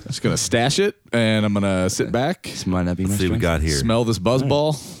 Just going to stash it, and I'm going to sit back, This might not be my Let's see what we strength. got here. smell this buzz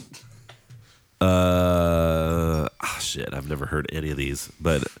ball. Shit, I've never heard any of these,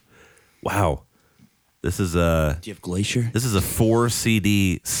 but wow. This is Do you have Glacier? This is a 4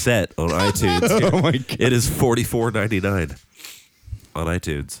 CD set on iTunes. Oh, my God. It is $44.99 on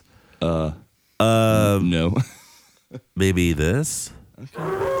iTunes. No. Maybe this.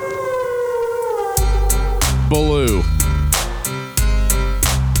 Baloo.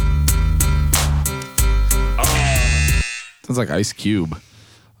 Sounds like Ice Cube.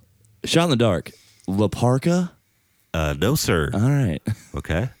 Shot in the Dark. La Parka? No, sir. All right.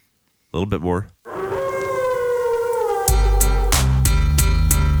 Okay. A little bit more.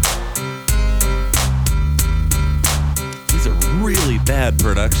 These are really bad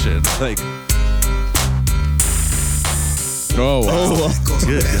production. Like, oh, wow.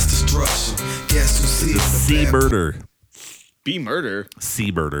 good. C Murder. B Murder.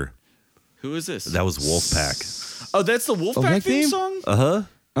 C Murder. Who is this? That was Wolfpack. Oh, that's the Wolfpack Wolfpack theme theme? song? Uh-huh.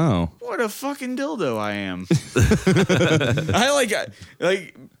 Oh. What a fucking dildo I am.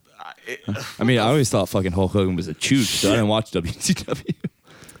 I mean, I always thought fucking Hulk Hogan was a chooch, so I didn't watch WCW.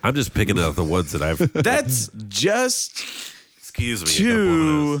 I'm just picking out the ones that I've. That's just Excuse me.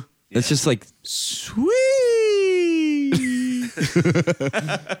 too It's just like, sweet.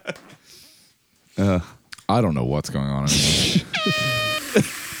 I don't know what's going on anymore.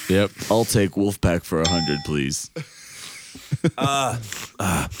 Yep. I'll take Wolfpack for 100, please.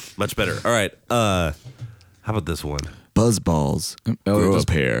 Much better. All right. How about this one? Buzzballs. Elliot just,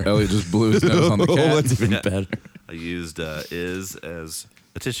 hair. Elliot just blew his nose on the oh, cat. that's even better. I used is as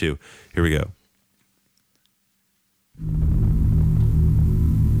a tissue. Here we go.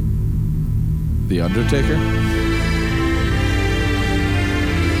 The Undertaker?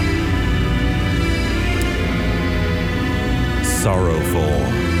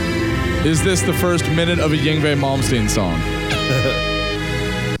 Sorrowful. Is this the first minute of a Yngwie Malmsteen song?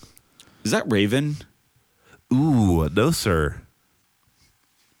 Is that Raven? Ooh, no, sir.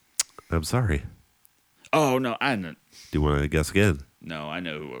 I'm sorry. Oh, no. I know. Do you want to guess again? No, I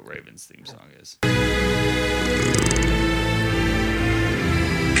know what Raven's theme song is.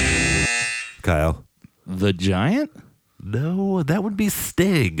 Kyle. The Giant? No, that would be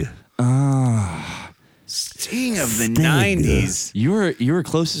Sting. Sting of the 90s. You were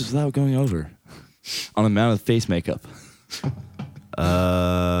closest without going over on amount of face makeup.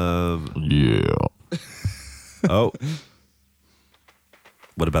 Yeah. Oh.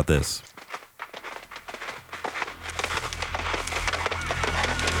 What about this?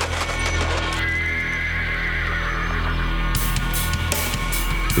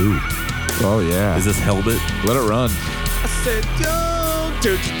 Ooh. Oh, yeah. Is this Helmet? Let it run. I said,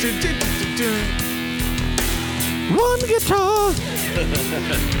 One guitar.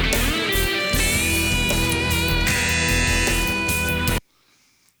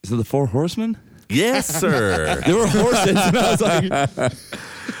 Is it the Four Horsemen? Yes, sir. There were horses, and I was like,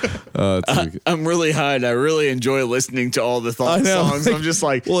 I'm really high and I really enjoy listening to all the I thought know. songs. I'm just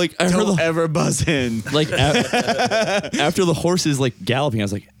like, well, like I heard don't the, ever buzz in. like after the horses like galloping, I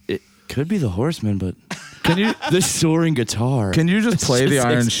was like, it could be the Horsemen, but can you the soaring guitar? Can you just play the just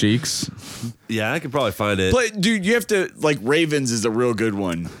Iron like- Sheiks? Yeah, I could probably find it. But dude, you have to like Ravens is a real good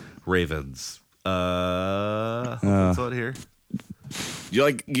one. Ravens. What's on here?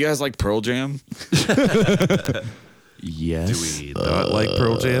 You guys like Pearl Jam? Yes. Do we not like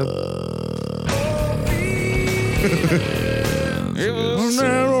Pearl Jam? It was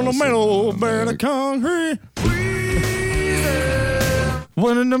on the metal bed of concrete.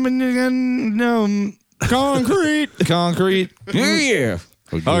 One of them concrete. Yeah.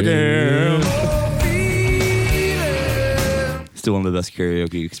 Again. Still one of the best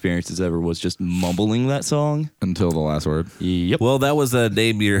karaoke experiences ever was just mumbling that song. Until the last word. Yep. Well, that was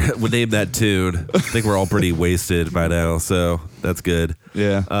name that tune. I think we're all pretty wasted by now, so that's good.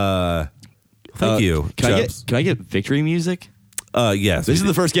 Yeah. Thank you. Can Chubbs. I get victory music? Yes. This is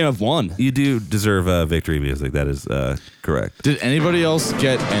the first game I've won. You do deserve victory music. That is correct. Did anybody else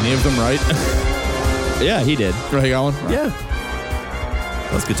get any of them right? Yeah, he did. Right, got one? Yeah.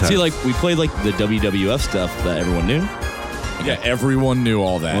 That's good time. See, like we played like the WWF stuff that everyone knew. Yeah, everyone knew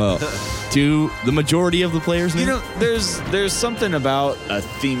all that. Well, do the majority of the players knew? You know, there's something about a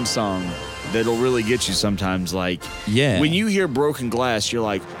theme song that'll really get you sometimes. Like, Yeah. when you hear Broken Glass, you're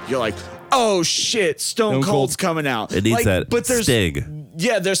like, oh shit, Stone Cold's coming out. It needs like, that but there's, sting.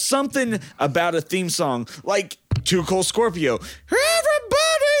 Yeah, there's something about a theme song, like Too Cold Scorpio.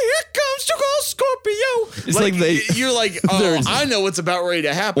 Everybody, here comes Too Cold Scorpio. It's like they- you're like, oh, I know what's about ready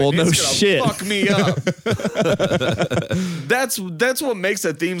to happen. Well, no it's gonna shit. fuck me up. That's what makes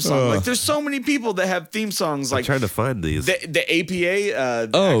a theme song. Like, there's so many people that have theme songs. I'm Like trying to find these. the APA, the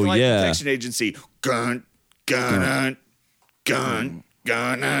Oh, Acolyte yeah. Protection Agency. Gun, gun, gun,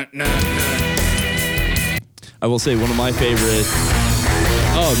 gun, I will say one of my favorite.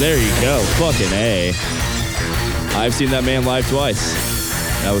 Oh, there you go. Fucking A. I've seen that man live twice.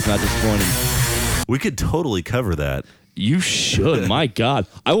 That was not disappointing. We could totally cover that. You should. My God.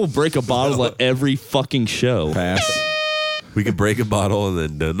 I will break a bottle at every fucking show. Pass. We could break a bottle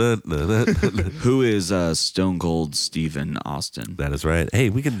and then Who is Stone Cold Stephen Austin? That is right. Hey,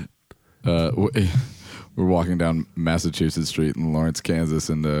 we can. We're walking down Massachusetts Street in Lawrence, Kansas,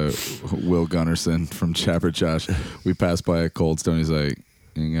 and Will Gunnarsson from Chapper Josh. We passed by a Cold Stone. He's like,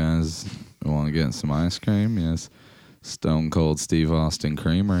 "You guys want to get some ice cream?" Yes. Stone Cold Steve Austin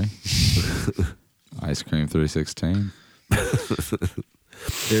Creamery. Ice cream 316.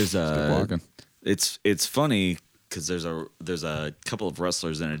 There's walking. It's funny because there's a couple of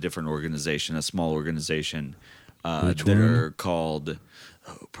wrestlers in a different organization, a small organization, that are called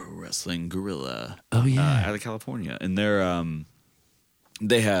Pro Wrestling Guerrilla. Oh, yeah. Out of California, and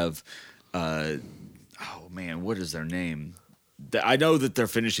they have oh man, what is their name? I know that their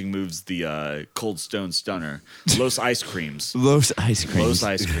finishing move's the Cold Stone Stunner. Los Ice Creams. Los Ice Creams. Los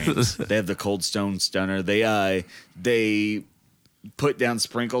Ice Creams. They have the Cold Stone Stunner. They put down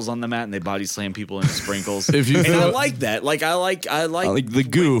sprinkles on the mat and they body slam people into sprinkles. If you and I like that. Like I like the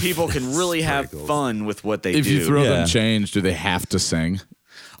goof. People can really have fun with what they do. If you throw them change, do they have to sing?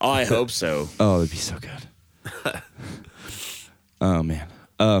 Oh, I hope so. Oh, that'd be so good. Oh man.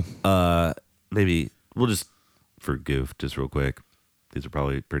 Maybe we'll just for goof, just real quick. These are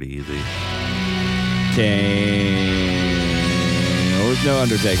probably pretty easy. Kane. Or no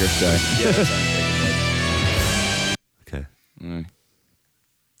Undertaker. Sorry. Yeah, that's Undertaker. Okay.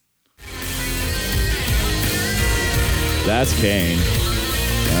 That's Kane.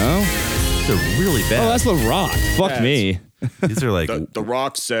 No? They're really bad. Oh, that's The Rock. Fuck me. These are like the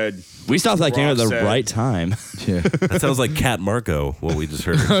Rock said. We stopped that game at the said- right time. Yeah. that sounds like Cat Marco. What we just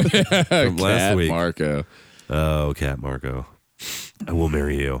heard from last Cat week. Marco. Oh, Cat Marco. I will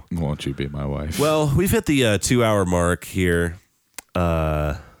marry you. Won't you be my wife? Well, we've hit the 2-hour mark here.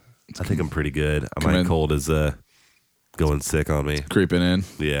 I think I'm pretty good. My cold is going sick on me. Creeping in.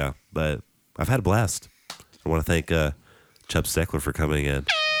 Yeah, but I've had a blast. I want to thank Chubb Steckler for coming in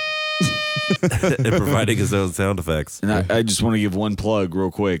and providing his own sound effects. And I just want to give one plug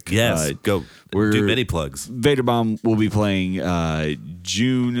real quick. Yes, go do many plugs. Vader Bomb will be playing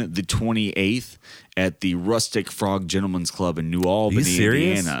June the 28th at the Rustic Frog Gentlemen's Club in New Albany,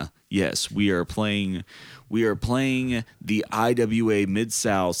 Indiana. Yes, we are playing the IWA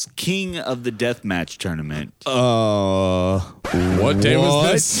Mid-South King of the Deathmatch tournament. What day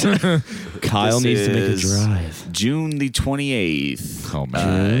was this? Kyle This needs to make a is drive. June the 28th. Oh,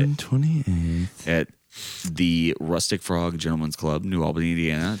 man. June 28th. At the Rustic Frog Gentlemen's Club, New Albany,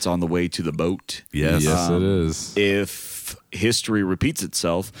 Indiana. It's on the way to the boat. Yes. Yes, it is. If history repeats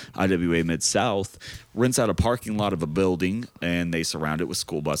itself, IWA Mid-South rents out a parking lot of a building and they surround it with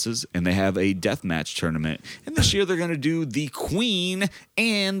school buses and they have a deathmatch tournament. And this year they're going to do the Queen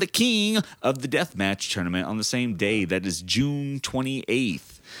and the King of the Deathmatch tournament on the same day. That is June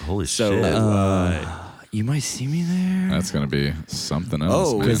 28th. Holy So, shit. You might see me there. That's going to be something else.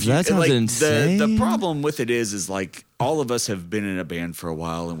 Oh, man. because that sounds insane. The problem with it is like all of us have been in a band for a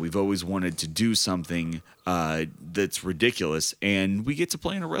while and we've always wanted to do something that's ridiculous, and we get to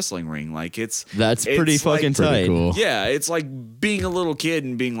play in a wrestling ring. Like That's pretty fucking like, tight. cool. Yeah, it's like being a little kid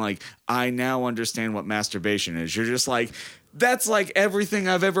and being like, I now understand what masturbation is. You're just like, that's like everything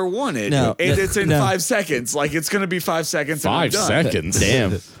I've ever wanted. No, and it's in no. 5 seconds. Like it's going to be 5 seconds. and I'm 5 done. seconds.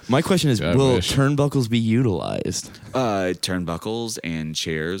 Damn. My question is, I will wish. turnbuckles be utilized? Turnbuckles and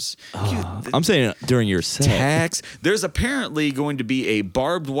chairs. I'm saying during your set. Tax. There's apparently going to be a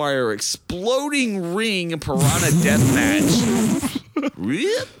barbed wire exploding ring piranha death match.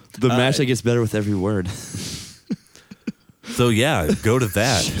 The match that gets better with every word. So yeah, go to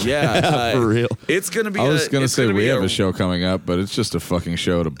that. Yeah, For real. It's gonna be. I was going to it's say gonna we be have a show coming up, but it's just a fucking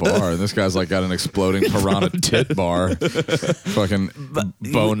show at a bar. And this guy's like got an exploding piranha tit bar. Fucking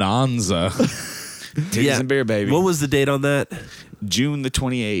bonanza. Titties and beer, baby. What was the date on that? June the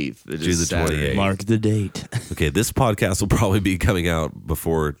 28th. It June is the Saturday. 28th. Mark the date. Okay, this podcast will probably be coming out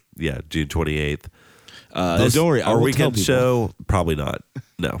before June 28th. Don't worry. I Our will weekend tell people. show, probably not.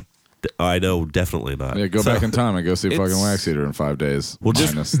 No. I know definitely not. Yeah, go So, back in time and go see fucking it's- Wax Eater in 5 days. Well,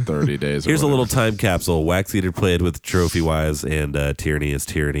 just- minus 30 days. Or Here's a little whatever. time capsule. Wax Eater played with Trophy Wise and Tyranny is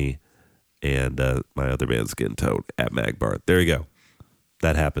Tyranny, and my other band's Skin Tone at Magbar. There you go.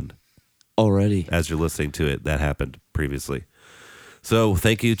 That happened. Already. As you're listening to it, that happened previously. So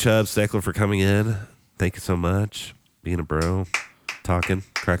thank you, Chubb Steckler, for coming in. Thank you so much. Being a bro, talking,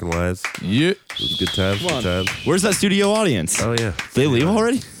 cracking wise. Yeah. It was a good time. Good time. Where's that studio audience? Oh yeah. They leave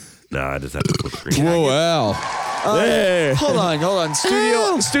already? No, I just have to flip screen. Whoa, Al. There. Hold on.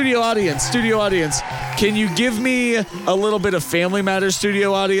 Studio audience. Can you give me a little bit of Family Matters,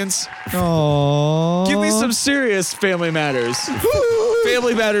 studio audience? Aww. Give me some serious Family Matters.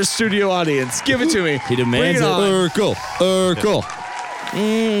 Family Matters studio audience. Give it to me. He demands Bring it. on. Urkel.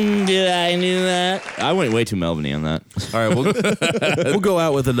 Did I do that? I went way too Melvin-y on that. All right, we'll go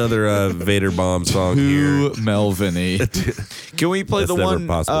out with another Vader Bomb song here. Melvin-y. Can we play That's the never one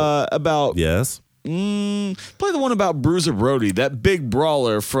possible. about? Yes. Play the one about Bruiser Brody, that big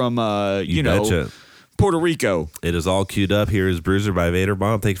brawler from you know, betcha. Puerto Rico. It is all queued up. Here is Bruiser by Vader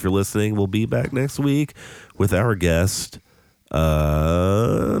Bomb. Thanks for listening. We'll be back next week with our guest,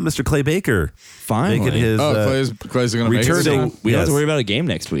 Mr. Clay Baker. Finally. Making his, Clay's going to make it. returning. We don't have Yes. to worry about a game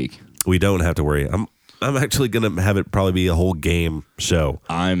next week. We don't have to worry. I'm actually going to have it probably be a whole game show.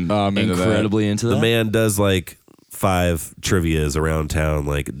 I'm into incredibly into that. The man does like 5 trivias around town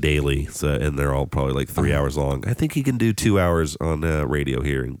like daily, so and they're all probably like 3 hours long. I think he can do 2 hours on radio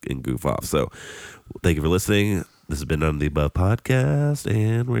here in Goof Off. So thank you for listening. This has been None of the Above Podcast,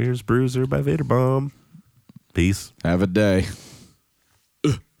 and where's Bruiser by Vader Bomb. Peace. Have a day.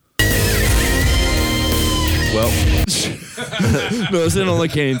 Well, no, it's an only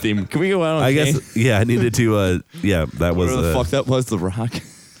Kane theme. Can we go out on I Kane? guess I needed to. Yeah, that was Whatever the fuck that was, The Rock.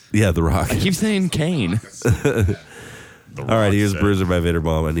 Yeah, The Rock. I keep saying Kane. All right, here's Bruiser by Vader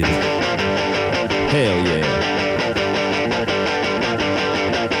Bomb. I need to. Hell yeah.